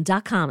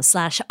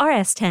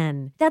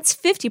rosettastone.com/rs10. That's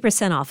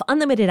 50% off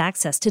unlimited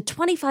access to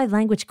 25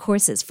 language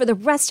courses for the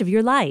rest of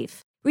your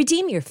life.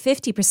 Redeem your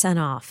 50%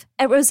 off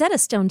at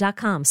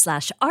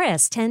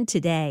rosettastone.com/rs10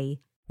 today.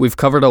 We've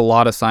covered a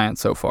lot of science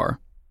so far.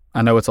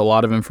 I know it's a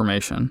lot of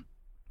information,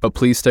 but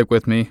please stick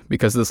with me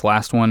because this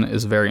last one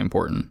is very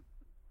important.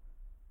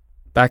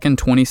 Back in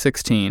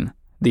 2016,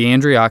 the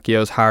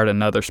Andriacchios hired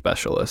another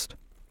specialist,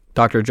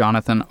 Dr.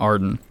 Jonathan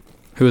Arden,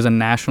 who is a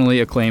nationally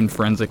acclaimed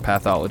forensic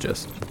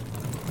pathologist.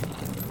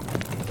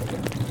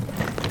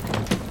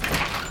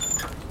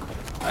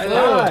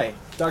 Hi,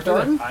 Dr.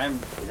 Arden?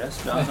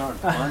 Yes, Jonathan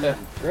Arden.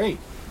 Great.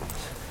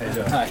 How you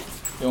doing? Hi.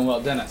 Doing well,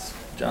 Dennis.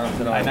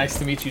 Jonathan Hi, Arden. nice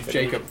to meet you,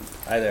 Jacob.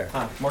 Hi there.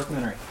 Mark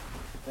Minery.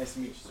 Nice to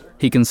meet you, sir.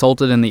 He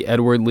consulted in the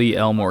Edward Lee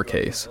Elmore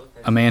case,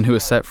 a man who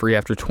was set free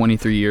after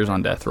 23 years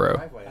on death row.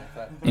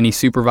 And he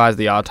supervised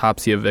the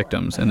autopsy of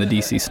victims in the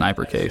D.C.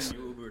 sniper case.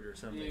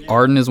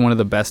 Arden is one of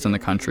the best in the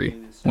country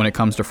when it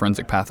comes to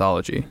forensic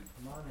pathology.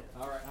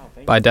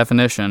 By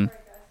definition,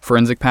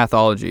 forensic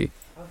pathology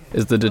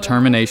is the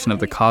determination of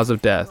the cause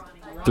of death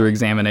through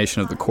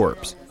examination of the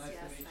corpse.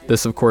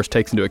 This, of course,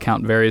 takes into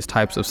account various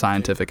types of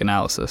scientific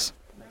analysis.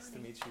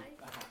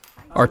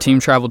 Our team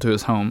traveled to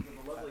his home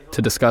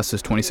to discuss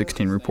his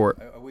 2016 report.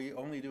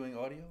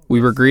 We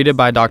were greeted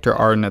by Dr.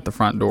 Arden at the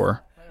front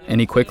door,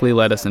 and he quickly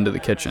led us into the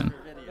kitchen,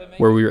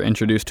 where we were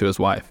introduced to his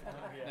wife.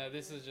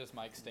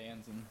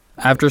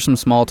 After some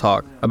small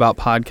talk about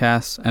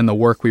podcasts and the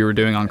work we were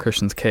doing on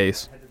Christian's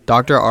case,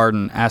 Dr.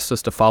 Arden asked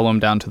us to follow him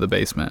down to the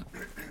basement,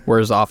 where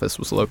his office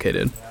was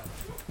located.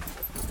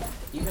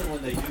 Even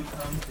when they do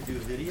come to do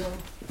video,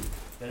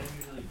 they don't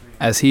usually bring...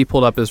 As he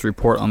pulled up his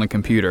report on the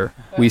computer,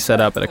 we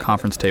set up at a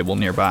conference table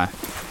nearby.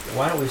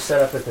 Why don't we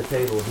set up at the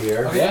table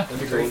here? Oh, yeah, that'd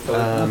be great.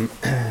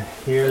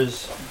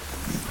 Here's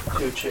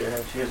 2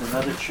 chairs. Here's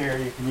another chair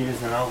you can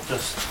use, and I'll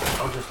just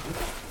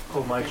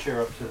pull my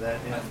chair up to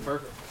that end. That's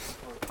perfect.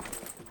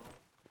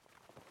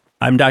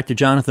 I'm Dr.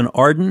 Jonathan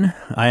Arden.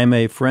 I am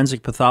a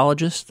forensic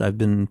pathologist. I've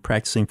been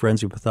practicing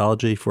forensic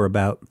pathology for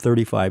about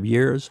 35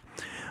 years.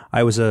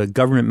 I was a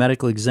government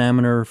medical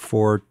examiner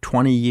for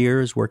 20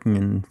 years, working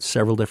in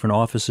several different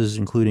offices,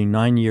 including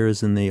 9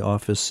 years in the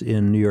office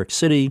in New York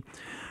City,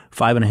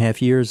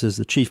 5.5 years as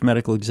the chief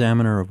medical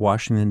examiner of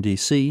Washington,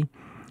 D.C.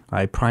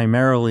 I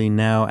primarily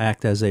now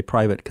act as a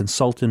private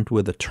consultant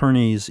with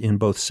attorneys in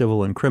both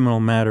civil and criminal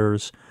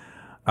matters.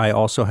 I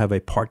also have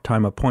a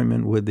part-time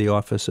appointment with the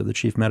Office of the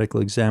Chief Medical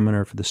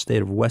Examiner for the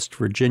state of West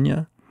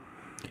Virginia.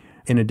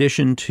 In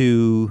addition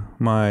to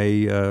my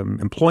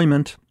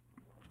employment,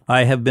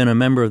 I have been a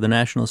member of the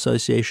National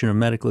Association of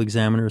Medical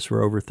Examiners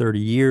for over 30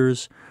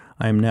 years.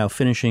 I am now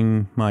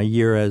finishing my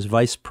year as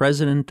vice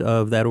president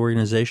of that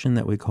organization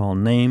that we call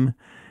NAME.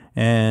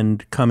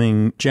 And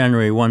coming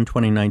January 1,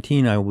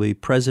 2019, I will be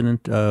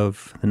president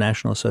of the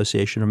National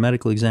Association of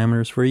Medical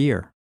Examiners for a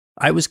year.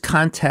 I was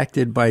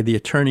contacted by the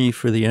attorney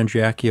for the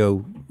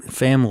Andriacchio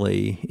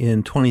family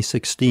in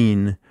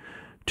 2016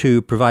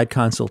 to provide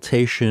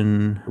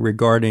consultation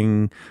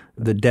regarding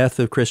the death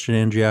of Christian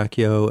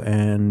Andriacchio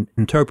and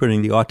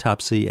interpreting the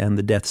autopsy and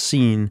the death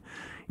scene,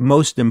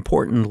 most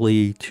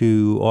importantly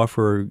to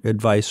offer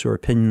advice or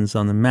opinions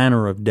on the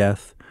manner of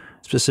death,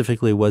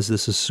 specifically was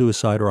this a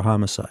suicide or a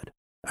homicide.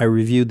 I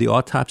reviewed the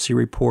autopsy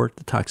report,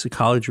 the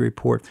toxicology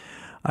report.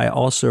 I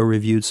also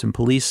reviewed some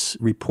police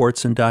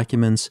reports and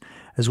documents,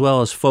 as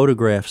well as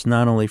photographs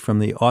not only from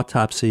the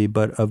autopsy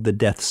but of the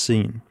death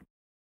scene.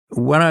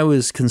 When I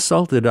was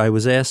consulted, I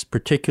was asked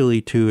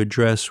particularly to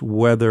address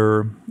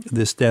whether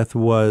this death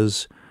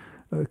was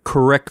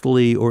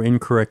correctly or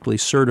incorrectly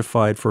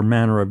certified for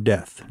manner of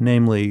death.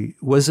 Namely,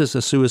 was this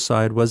a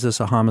suicide? Was this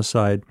a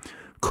homicide?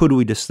 Could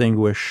we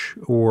distinguish?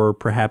 Or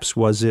perhaps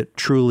was it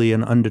truly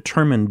an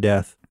undetermined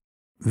death?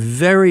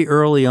 Very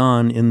early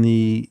on in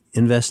the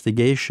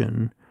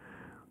investigation,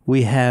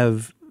 we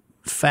have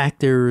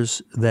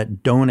factors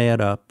that don't add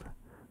up,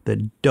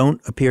 that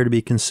don't appear to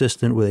be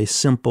consistent with a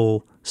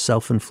simple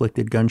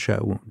self-inflicted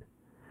gunshot wound.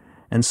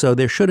 And so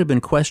there should have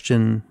been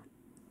question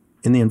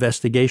in the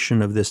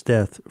investigation of this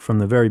death from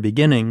the very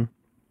beginning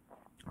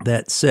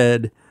that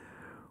said,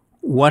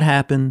 what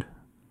happened?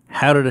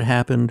 How did it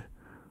happen?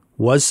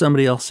 Was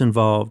somebody else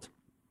involved?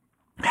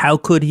 How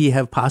could he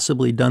have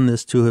possibly done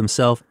this to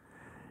himself?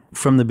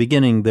 From the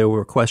beginning, there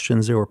were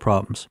questions, there were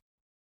problems.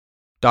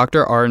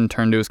 Dr. Arden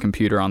turned to his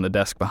computer on the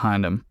desk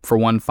behind him for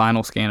one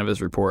final scan of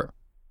his report,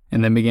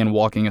 and then began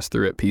walking us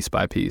through it piece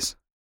by piece.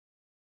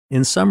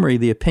 In summary,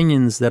 the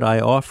opinions that I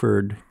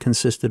offered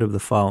consisted of the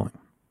following.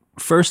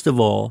 First of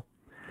all,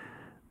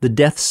 the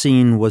death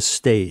scene was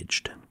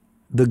staged.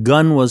 The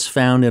gun was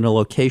found in a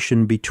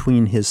location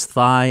between his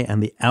thigh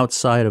and the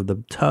outside of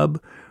the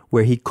tub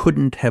where he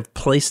couldn't have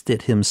placed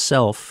it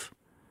himself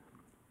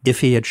if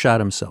he had shot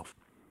himself.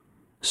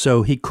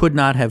 So he could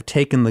not have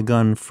taken the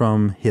gun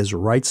from his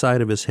right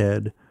side of his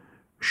head,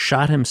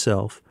 shot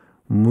himself,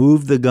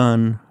 moved the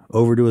gun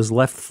over to his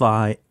left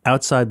thigh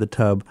outside the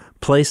tub,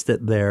 placed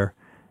it there,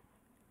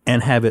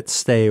 and have it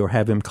stay or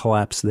have him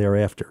collapse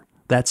thereafter.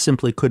 That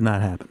simply could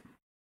not happen.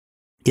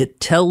 It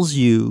tells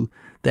you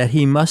that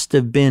he must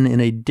have been in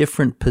a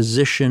different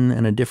position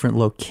and a different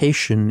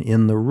location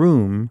in the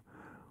room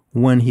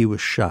when he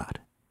was shot.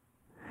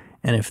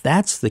 And if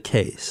that's the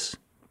case,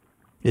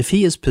 if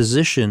he is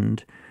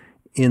positioned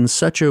in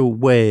such a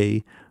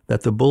way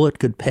that the bullet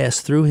could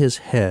pass through his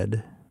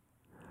head,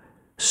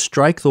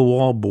 strike the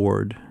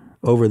wallboard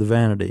over the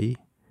vanity,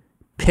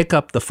 pick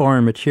up the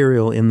foreign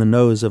material in the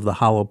nose of the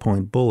hollow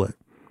point bullet,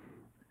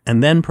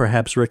 and then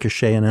perhaps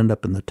ricochet and end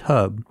up in the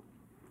tub,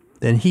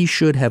 then he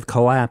should have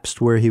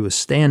collapsed where he was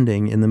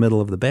standing in the middle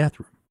of the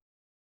bathroom.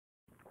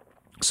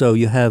 So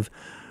you have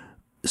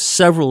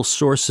several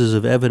sources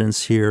of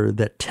evidence here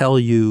that tell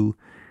you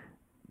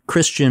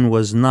Christian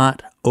was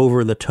not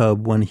over the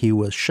tub when he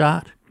was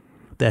shot,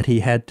 that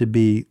he had to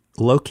be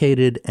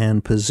located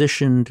and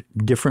positioned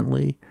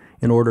differently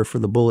in order for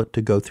the bullet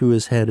to go through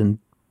his head and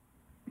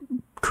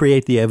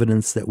create the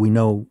evidence that we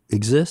know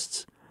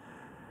exists.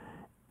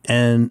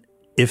 And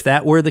if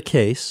that were the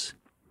case,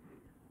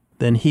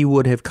 then he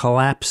would have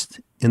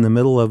collapsed in the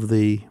middle of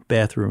the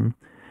bathroom,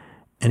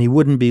 and he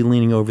wouldn't be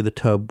leaning over the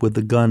tub with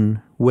the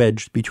gun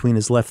wedged between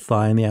his left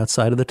thigh and the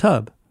outside of the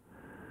tub.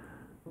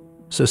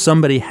 So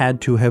somebody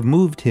had to have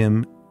moved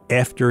him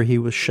after he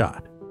was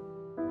shot.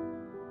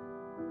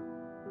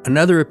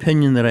 Another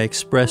opinion that I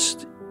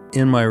expressed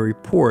in my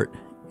report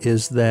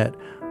is that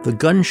the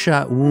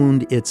gunshot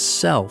wound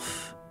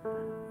itself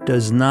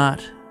does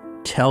not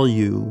tell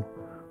you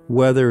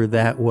whether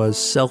that was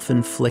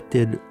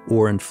self-inflicted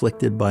or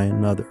inflicted by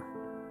another.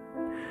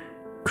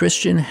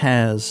 Christian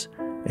has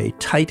a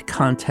tight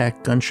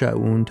contact gunshot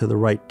wound to the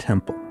right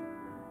temple,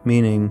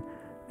 meaning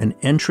an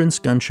entrance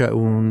gunshot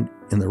wound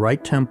in the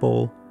right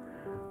temple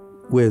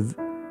with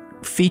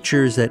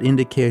features that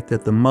indicate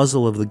that the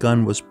muzzle of the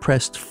gun was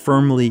pressed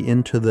firmly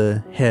into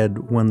the head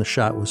when the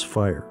shot was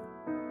fired.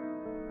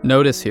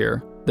 Notice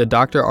here that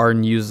Dr.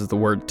 Arden uses the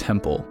word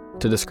temple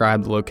to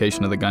describe the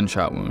location of the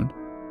gunshot wound.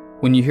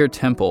 When you hear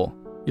temple,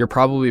 you're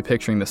probably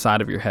picturing the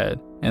side of your head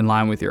in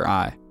line with your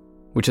eye,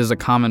 which is a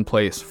common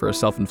place for a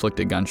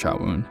self-inflicted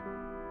gunshot wound.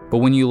 But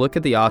when you look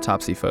at the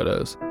autopsy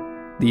photos,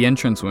 the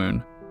entrance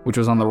wound, which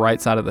was on the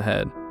right side of the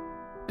head,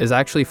 is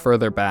actually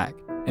further back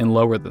and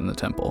lower than the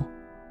temple.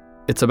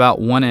 It's about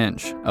 1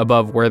 inch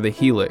above where the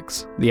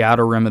helix, the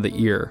outer rim of the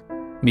ear,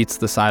 meets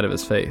the side of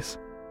his face.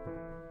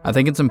 I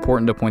think it's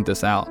important to point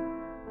this out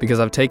because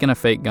I've taken a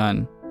fake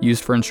gun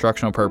used for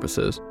instructional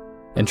purposes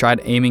and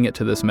tried aiming it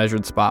to this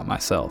measured spot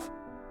myself.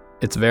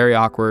 It's very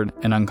awkward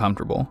and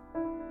uncomfortable.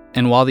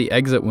 And while the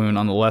exit wound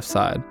on the left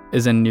side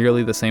is in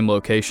nearly the same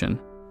location,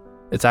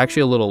 it's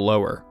actually a little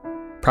lower,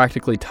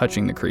 practically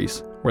touching the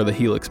crease where the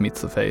helix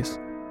meets the face.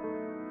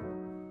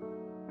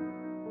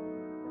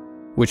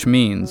 Which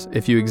means,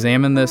 if you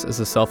examine this as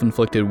a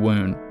self-inflicted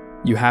wound,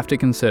 you have to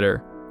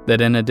consider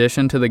that in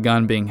addition to the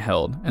gun being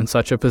held in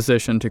such a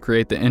position to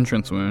create the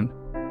entrance wound,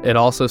 it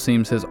also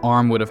seems his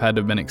arm would have had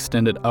to have been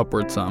extended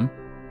upward some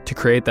to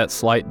create that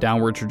slight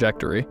downward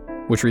trajectory,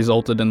 which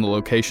resulted in the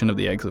location of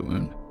the exit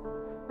wound.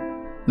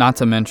 Not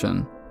to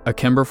mention, a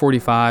Kimber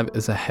 45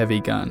 is a heavy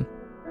gun,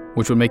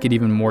 which would make it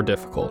even more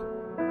difficult.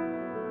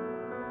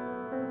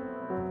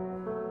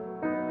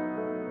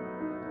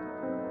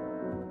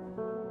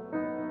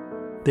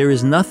 There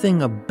is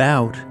nothing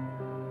about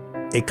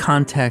a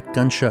contact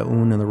gunshot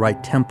wound in the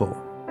right temple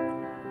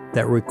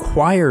that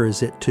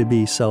requires it to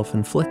be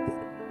self-inflicted.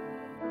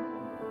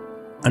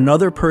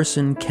 Another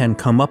person can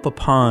come up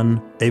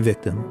upon a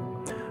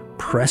victim,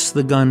 press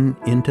the gun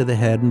into the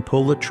head and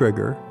pull the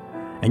trigger,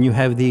 and you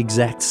have the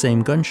exact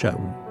same gunshot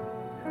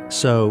wound.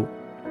 So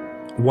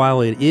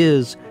while it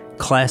is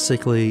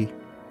classically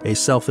a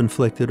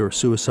self-inflicted or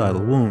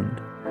suicidal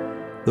wound,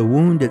 the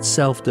wound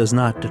itself does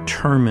not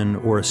determine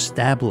or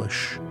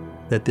establish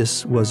that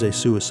this was a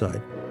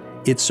suicide.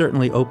 It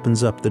certainly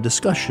opens up the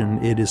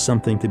discussion. It is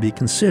something to be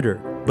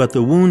considered. But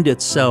the wound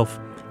itself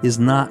is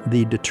not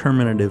the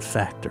determinative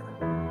factor.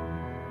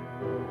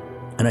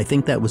 And I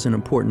think that was an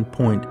important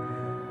point,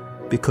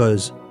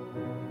 because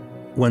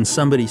when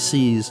somebody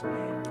sees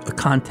a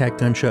contact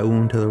gunshot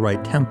wound to the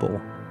right temple,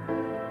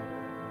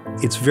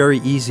 it's very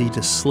easy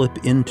to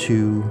slip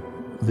into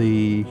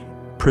the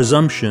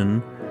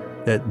presumption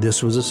that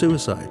this was a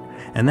suicide.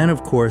 And then,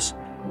 of course,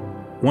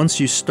 once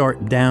you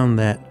start down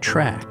that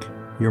track,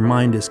 your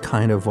mind is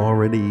kind of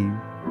already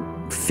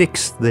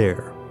fixed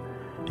there.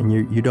 And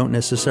you don't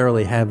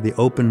necessarily have the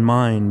open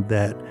mind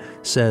that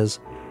says,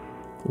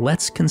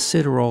 let's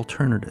consider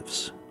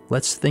alternatives.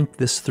 Let's think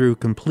this through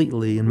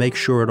completely and make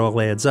sure it all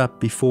adds up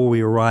before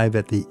we arrive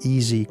at the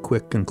easy,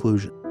 quick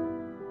conclusion.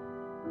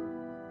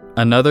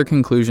 Another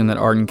conclusion that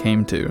Arden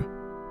came to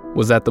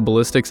was that the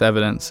ballistics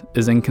evidence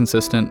is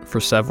inconsistent for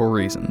several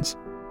reasons.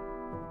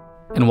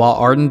 And while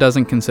Arden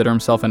doesn't consider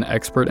himself an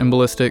expert in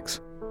ballistics,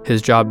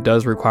 his job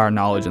does require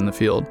knowledge in the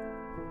field.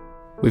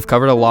 We've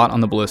covered a lot on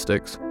the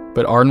ballistics,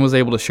 but Arden was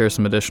able to share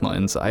some additional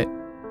insight.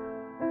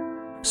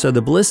 So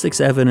the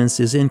ballistics evidence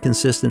is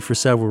inconsistent for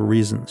several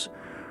reasons.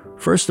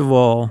 First of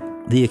all,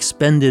 the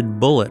expended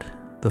bullet,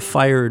 the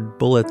fired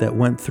bullet that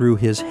went through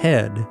his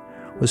head,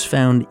 was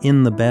found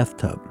in the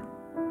bathtub.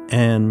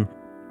 And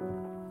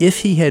if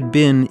he had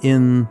been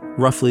in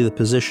roughly the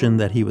position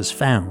that he was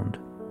found,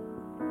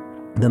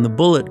 then the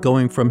bullet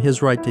going from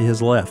his right to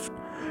his left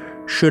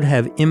should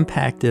have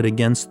impacted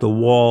against the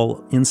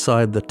wall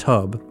inside the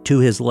tub to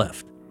his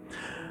left.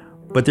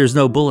 But there's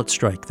no bullet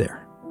strike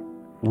there.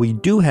 We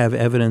do have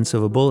evidence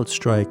of a bullet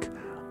strike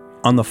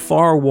on the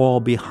far wall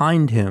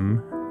behind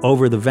him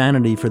over the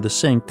vanity for the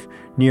sink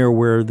near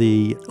where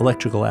the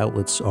electrical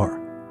outlets are.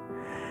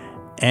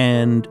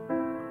 And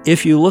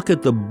if you look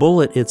at the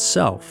bullet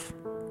itself,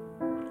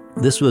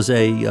 this was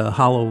a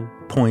hollow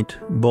point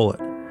bullet.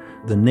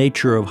 The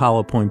nature of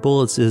hollow point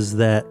bullets is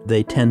that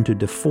they tend to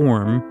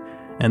deform,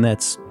 and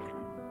that's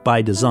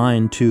by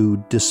design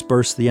to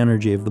disperse the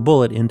energy of the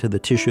bullet into the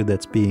tissue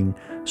that's being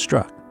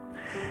struck.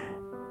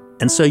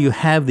 And so you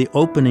have the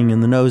opening in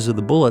the nose of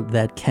the bullet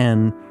that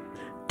can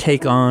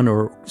take on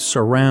or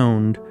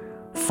surround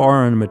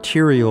foreign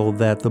material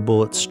that the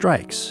bullet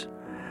strikes.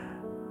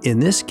 In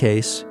this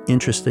case,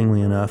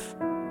 interestingly enough,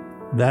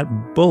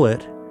 that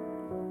bullet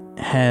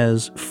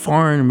has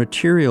foreign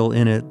material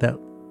in it that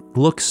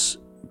looks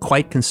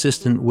quite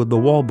consistent with the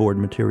wallboard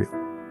material.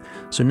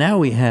 So now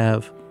we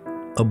have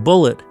a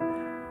bullet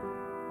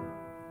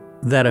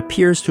that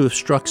appears to have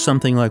struck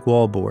something like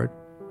wallboard.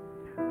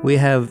 We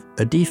have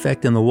a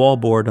defect in the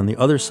wallboard on the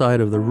other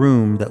side of the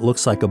room that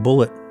looks like a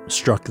bullet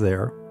struck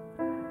there.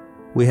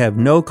 We have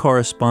no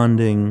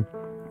corresponding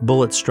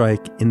bullet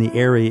strike in the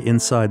area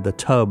inside the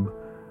tub,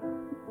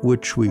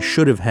 which we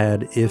should have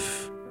had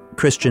if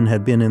Christian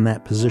had been in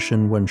that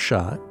position when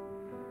shot.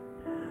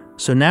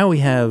 So now we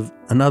have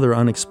another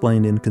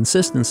unexplained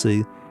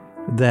inconsistency,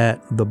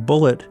 that the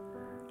bullet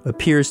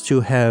appears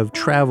to have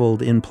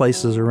traveled in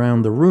places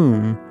around the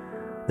room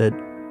that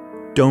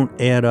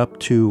don't add up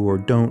to or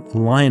don't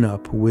line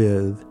up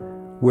with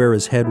where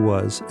his head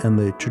was and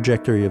the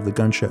trajectory of the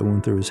gunshot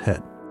wound through his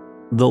head.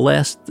 The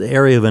last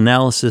area of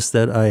analysis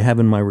that I have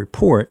in my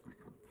report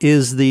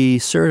is the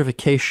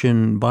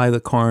certification by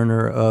the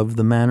coroner of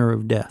the manner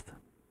of death.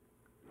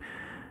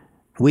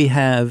 We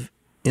have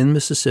in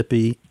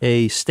Mississippi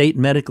a state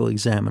medical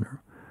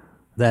examiner,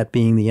 that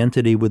being the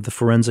entity with the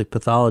forensic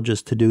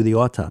pathologist to do the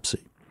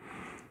autopsy.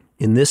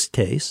 In this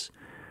case,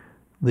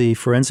 the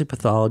forensic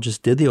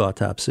pathologist did the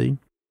autopsy,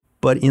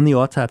 but in the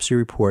autopsy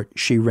report,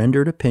 she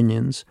rendered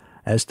opinions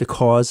as to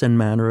cause and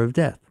manner of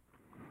death.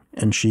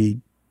 And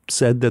she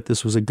said that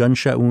this was a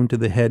gunshot wound to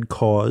the head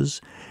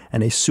cause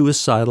and a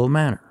suicidal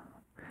manner.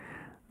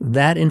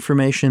 That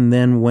information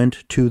then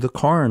went to the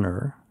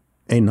coroner,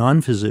 a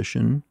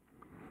non-physician,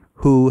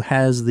 who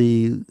has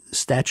the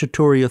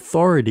statutory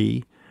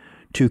authority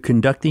to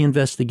conduct the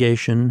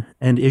investigation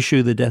and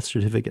issue the death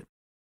certificate.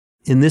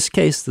 In this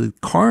case, the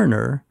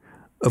coroner,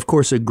 of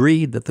course,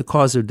 agreed that the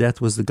cause of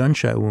death was the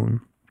gunshot wound,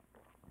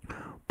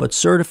 but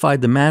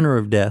certified the manner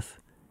of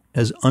death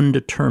as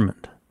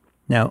undetermined.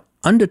 Now,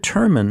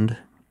 undetermined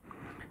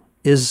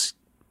is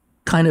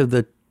kind of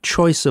the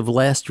choice of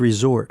last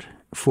resort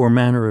for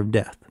manner of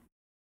death.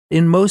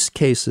 In most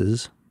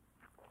cases,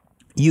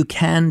 you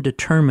can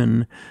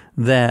determine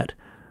that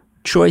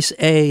choice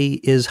A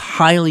is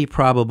highly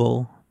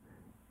probable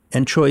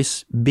and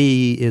choice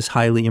B is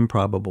highly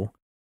improbable.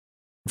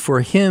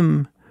 For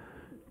him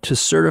to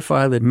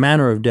certify the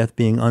manner of death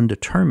being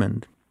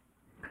undetermined,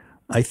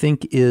 I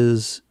think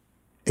is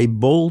a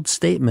bold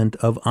statement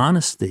of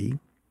honesty,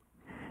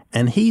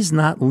 and he's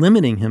not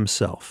limiting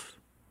himself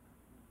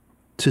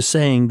to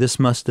saying this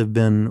must have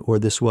been or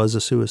this was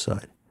a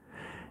suicide.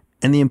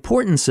 And the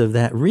importance of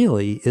that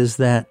really is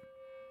that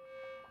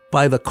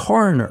by the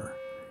coroner,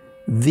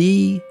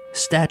 the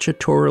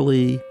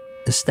statutorily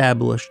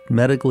established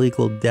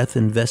medical death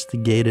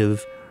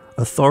investigative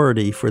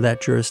authority for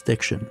that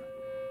jurisdiction,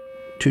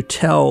 to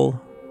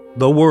tell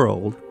the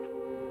world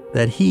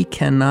that he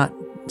cannot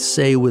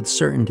say with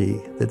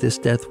certainty that this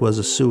death was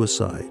a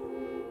suicide.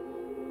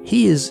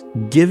 He is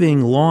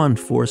giving law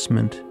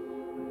enforcement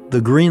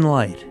the green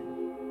light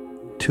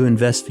to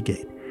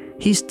investigate.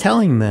 He's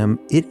telling them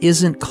it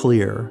isn't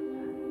clear.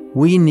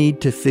 We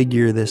need to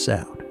figure this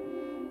out.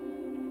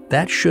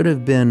 That should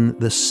have been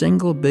the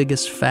single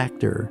biggest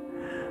factor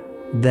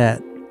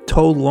that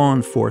told law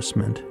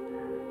enforcement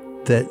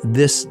that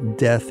this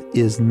death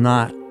is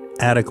not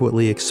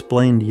adequately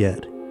explained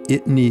yet.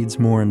 It needs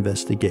more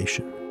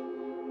investigation.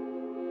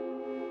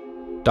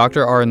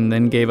 Dr. Arden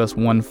then gave us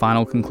one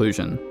final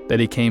conclusion that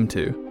he came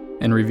to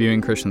in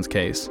reviewing Christian's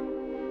case,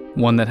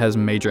 one that has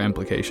major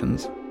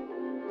implications.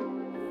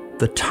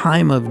 The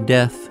time of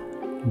death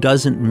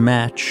doesn't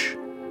match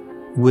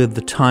with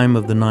the time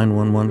of the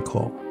 911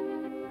 call.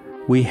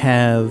 We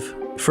have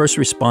first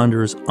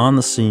responders on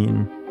the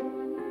scene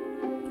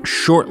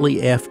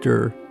shortly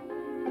after,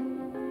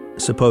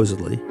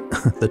 supposedly,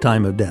 the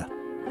time of death.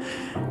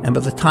 And by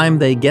the time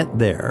they get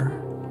there,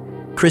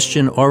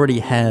 Christian already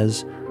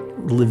has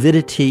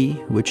lividity,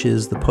 which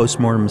is the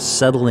postmortem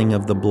settling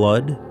of the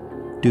blood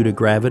due to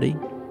gravity.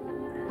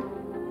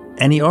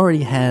 And he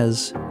already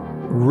has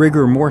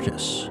rigor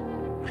mortis.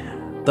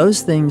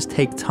 Those things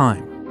take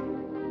time.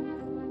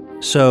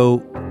 So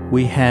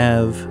we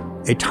have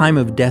a time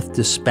of death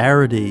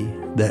disparity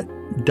that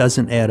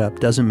doesn't add up,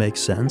 doesn't make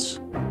sense.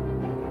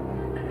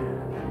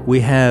 We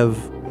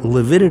have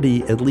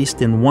lividity, at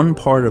least in one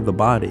part of the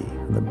body,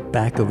 in the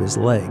back of his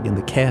leg, in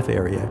the calf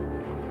area,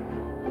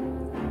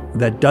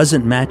 that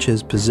doesn't match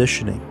his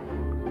positioning.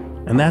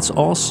 And that's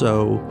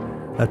also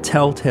a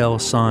telltale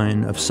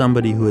sign of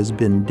somebody who has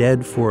been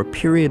dead for a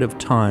period of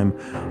time,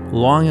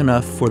 long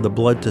enough for the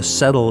blood to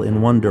settle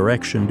in one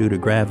direction due to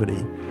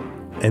gravity,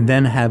 and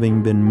then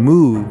having been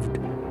moved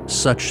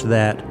such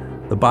that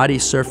the body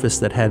surface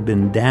that had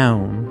been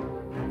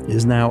down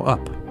is now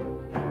up.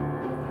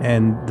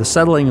 And the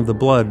settling of the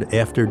blood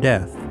after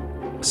death,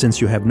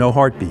 since you have no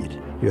heartbeat,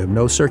 you have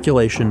no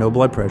circulation, no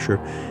blood pressure,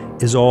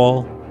 is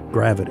all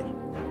gravity.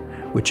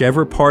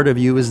 Whichever part of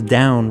you is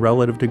down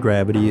relative to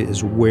gravity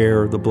is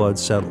where the blood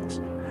settles.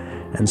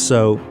 And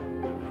so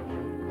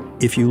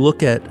if you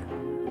look at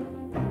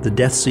the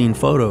death scene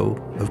photo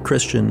of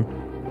Christian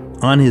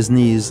on his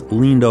knees,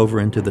 leaned over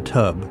into the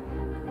tub,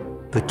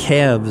 the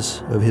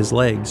calves of his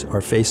legs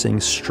are facing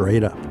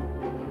straight up.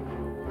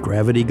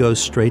 Gravity goes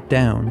straight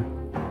down.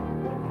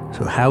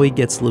 So how he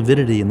gets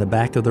lividity in the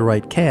back of the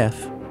right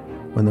calf,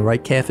 when the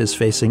right calf is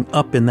facing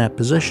up in that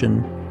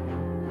position,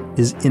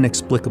 is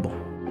inexplicable.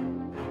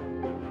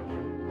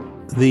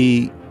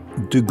 The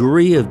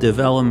degree of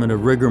development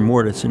of rigor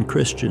mortis in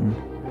Christian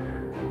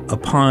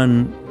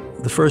upon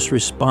the first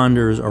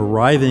responders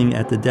arriving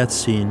at the death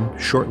scene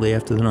shortly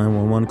after the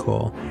 911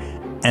 call,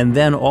 and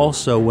then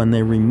also when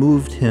they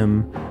removed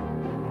him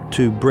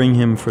to bring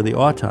him for the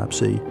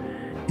autopsy,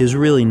 is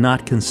really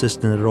not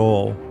consistent at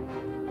all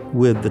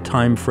with the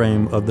time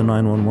frame of the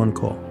 911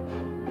 call.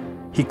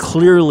 He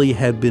clearly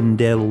had been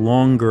dead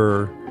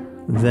longer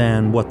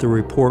than what the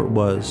report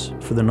was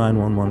for the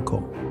 911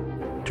 call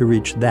to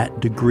reach that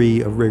degree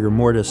of rigor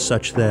mortis,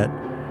 such that,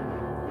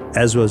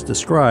 as was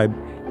described,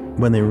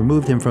 when they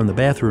removed him from the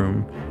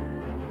bathroom,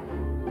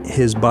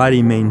 his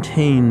body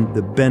maintained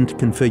the bent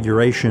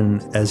configuration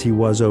as he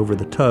was over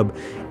the tub,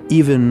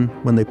 even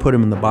when they put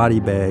him in the body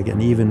bag,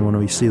 and even when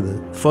we see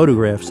the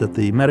photographs at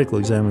the medical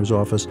examiner's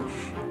office,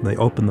 they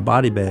open the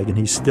body bag and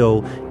he's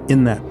still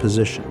in that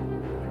position.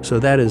 So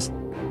that is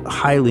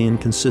highly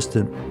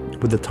inconsistent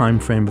with the time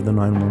frame of the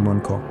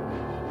 911 call.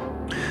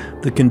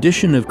 The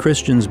condition of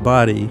Christian's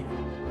body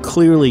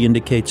clearly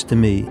indicates to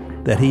me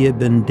that he had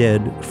been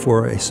dead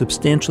for a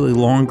substantially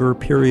longer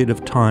period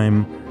of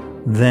time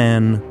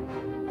than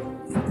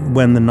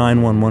when the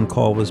 911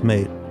 call was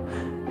made.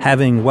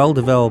 Having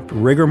well-developed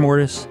rigor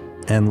mortis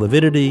and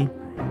lividity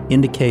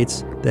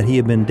indicates that he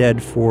had been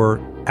dead for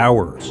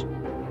hours,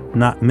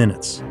 not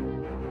minutes.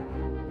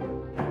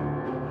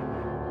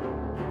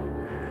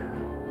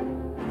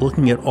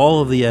 Looking at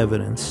all of the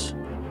evidence,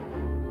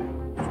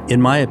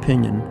 in my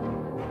opinion,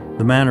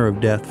 the manner of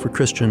death for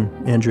Christian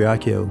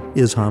Andreacchio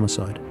is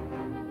homicide.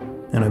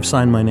 And I've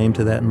signed my name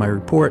to that in my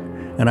report,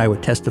 and I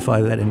would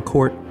testify that in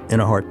court in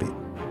a heartbeat.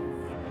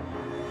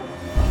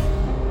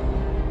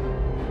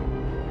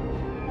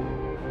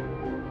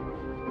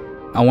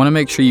 I want to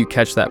make sure you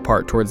catch that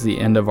part towards the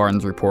end of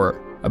Arden's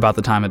report about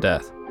the time of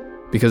death,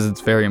 because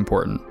it's very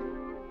important.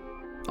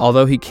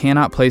 Although he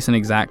cannot place an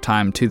exact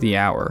time to the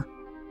hour,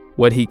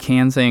 what he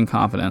can say in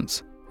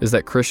confidence is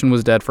that Christian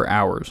was dead for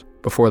hours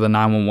before the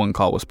 911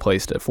 call was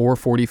placed at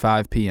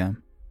 4:45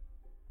 p.m.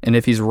 And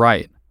if he's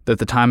right that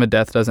the time of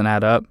death doesn't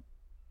add up,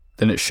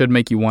 then it should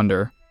make you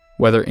wonder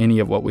whether any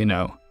of what we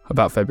know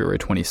about February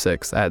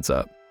 26th adds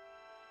up.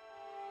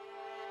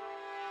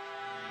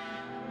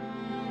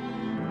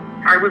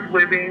 I was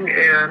living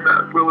in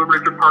Willow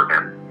Ridge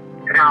Apartments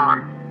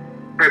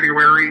on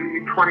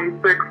February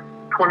 26th,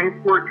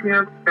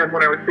 2014, and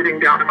when I was sitting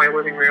down in my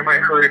living room, I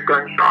heard a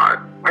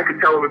gunshot. I could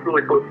tell it was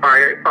really close by.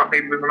 I thought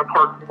maybe it was in a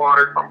parking lot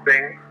or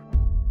something.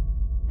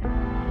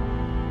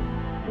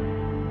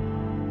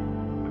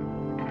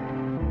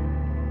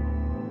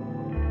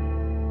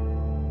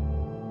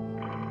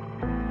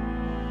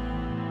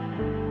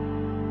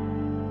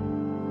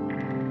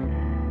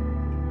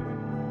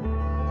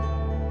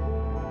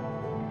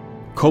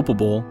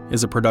 Culpable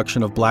is a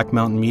production of Black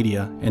Mountain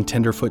Media and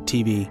Tenderfoot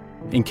TV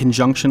in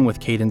conjunction with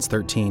Cadence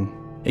 13.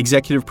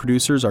 Executive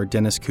producers are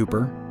Dennis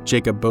Cooper,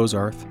 Jacob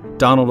Bozarth,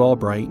 Donald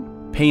Albright,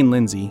 Payne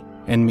Lindsay,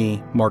 and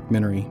me, Mark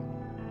Minery.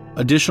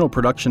 Additional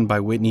production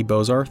by Whitney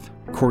Bozarth,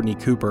 Courtney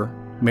Cooper,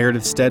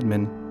 Meredith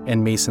Stedman,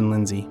 and Mason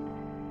Lindsay.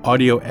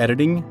 Audio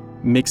editing,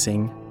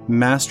 mixing,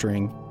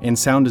 mastering, and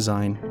sound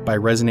design by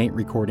Resonate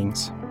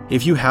Recordings.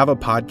 If you have a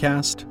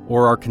podcast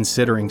or are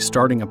considering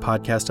starting a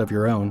podcast of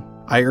your own,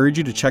 I urge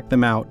you to check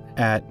them out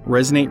at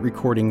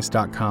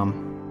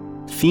resonaterecordings.com.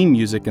 Theme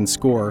music and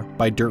score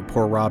by Dirt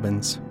Poor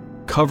Robbins.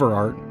 Cover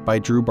art by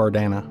Drew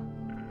Bardana.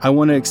 I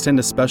want to extend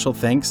a special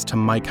thanks to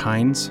Mike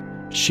Hines,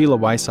 Sheila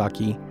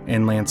Wysocki,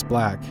 and Lance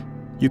Black.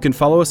 You can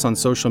follow us on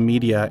social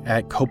media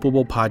at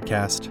Culpable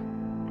Podcast.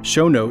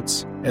 Show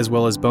notes, as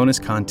well as bonus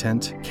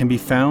content, can be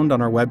found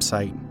on our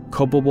website,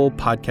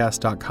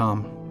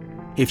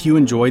 culpablepodcast.com. If you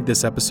enjoyed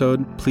this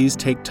episode, please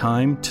take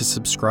time to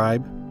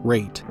subscribe,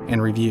 rate,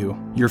 and review.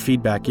 Your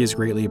feedback is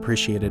greatly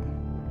appreciated.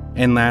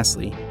 And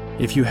lastly,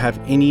 if you have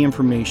any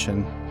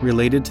information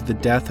related to the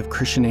death of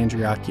Christian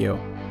Andreacchio,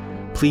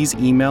 please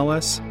email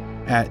us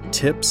at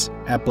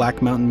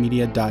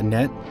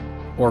tips@blackmountainmedia.net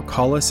or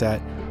call us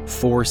at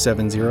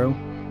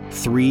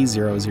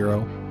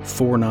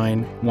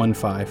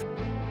 470-300-4915.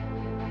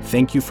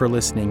 Thank you for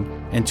listening,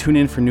 and tune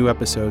in for new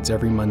episodes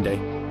every Monday.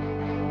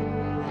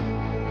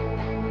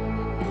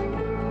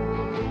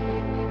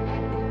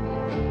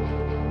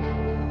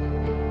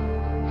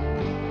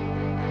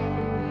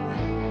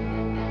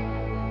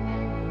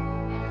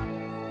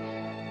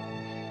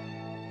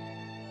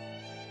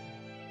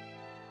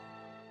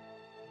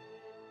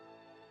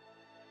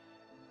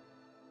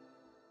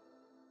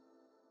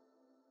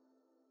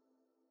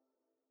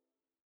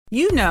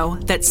 You know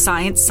that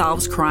science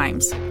solves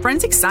crimes.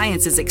 Forensic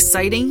science is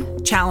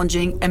exciting,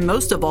 challenging, and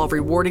most of all,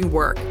 rewarding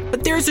work.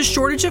 But there is a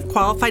shortage of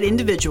qualified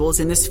individuals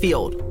in this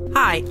field.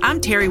 Hi, I'm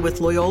Terry with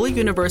Loyola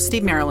University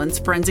Maryland's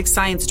Forensic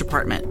Science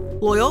Department.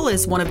 Loyola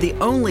is one of the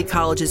only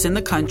colleges in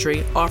the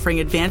country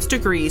offering advanced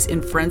degrees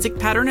in forensic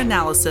pattern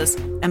analysis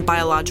and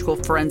biological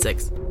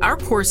forensics. Our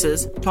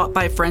courses, taught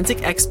by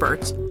forensic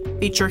experts,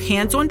 feature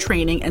hands-on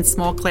training and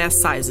small class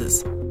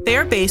sizes. They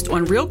are based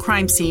on real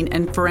crime scene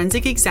and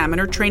forensic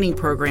examiner training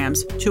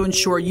programs to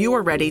ensure you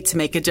are ready to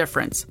make a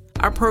difference.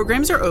 Our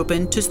programs are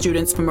open to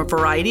students from a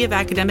variety of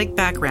academic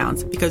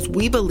backgrounds because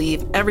we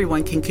believe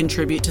everyone can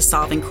contribute to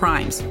solving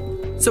crimes.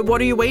 So what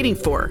are you waiting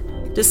for?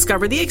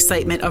 Discover the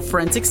excitement of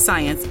forensic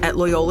science at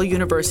Loyola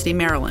University,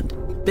 Maryland.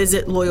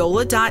 Visit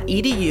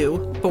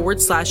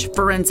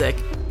loyola.edu/forensic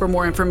for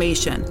more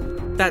information.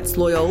 That's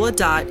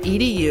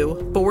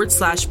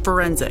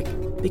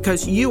loyola.edu/forensic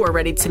because you are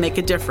ready to make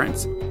a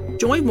difference.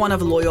 Join one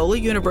of Loyola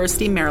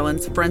University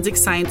Maryland's forensic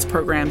science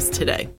programs today.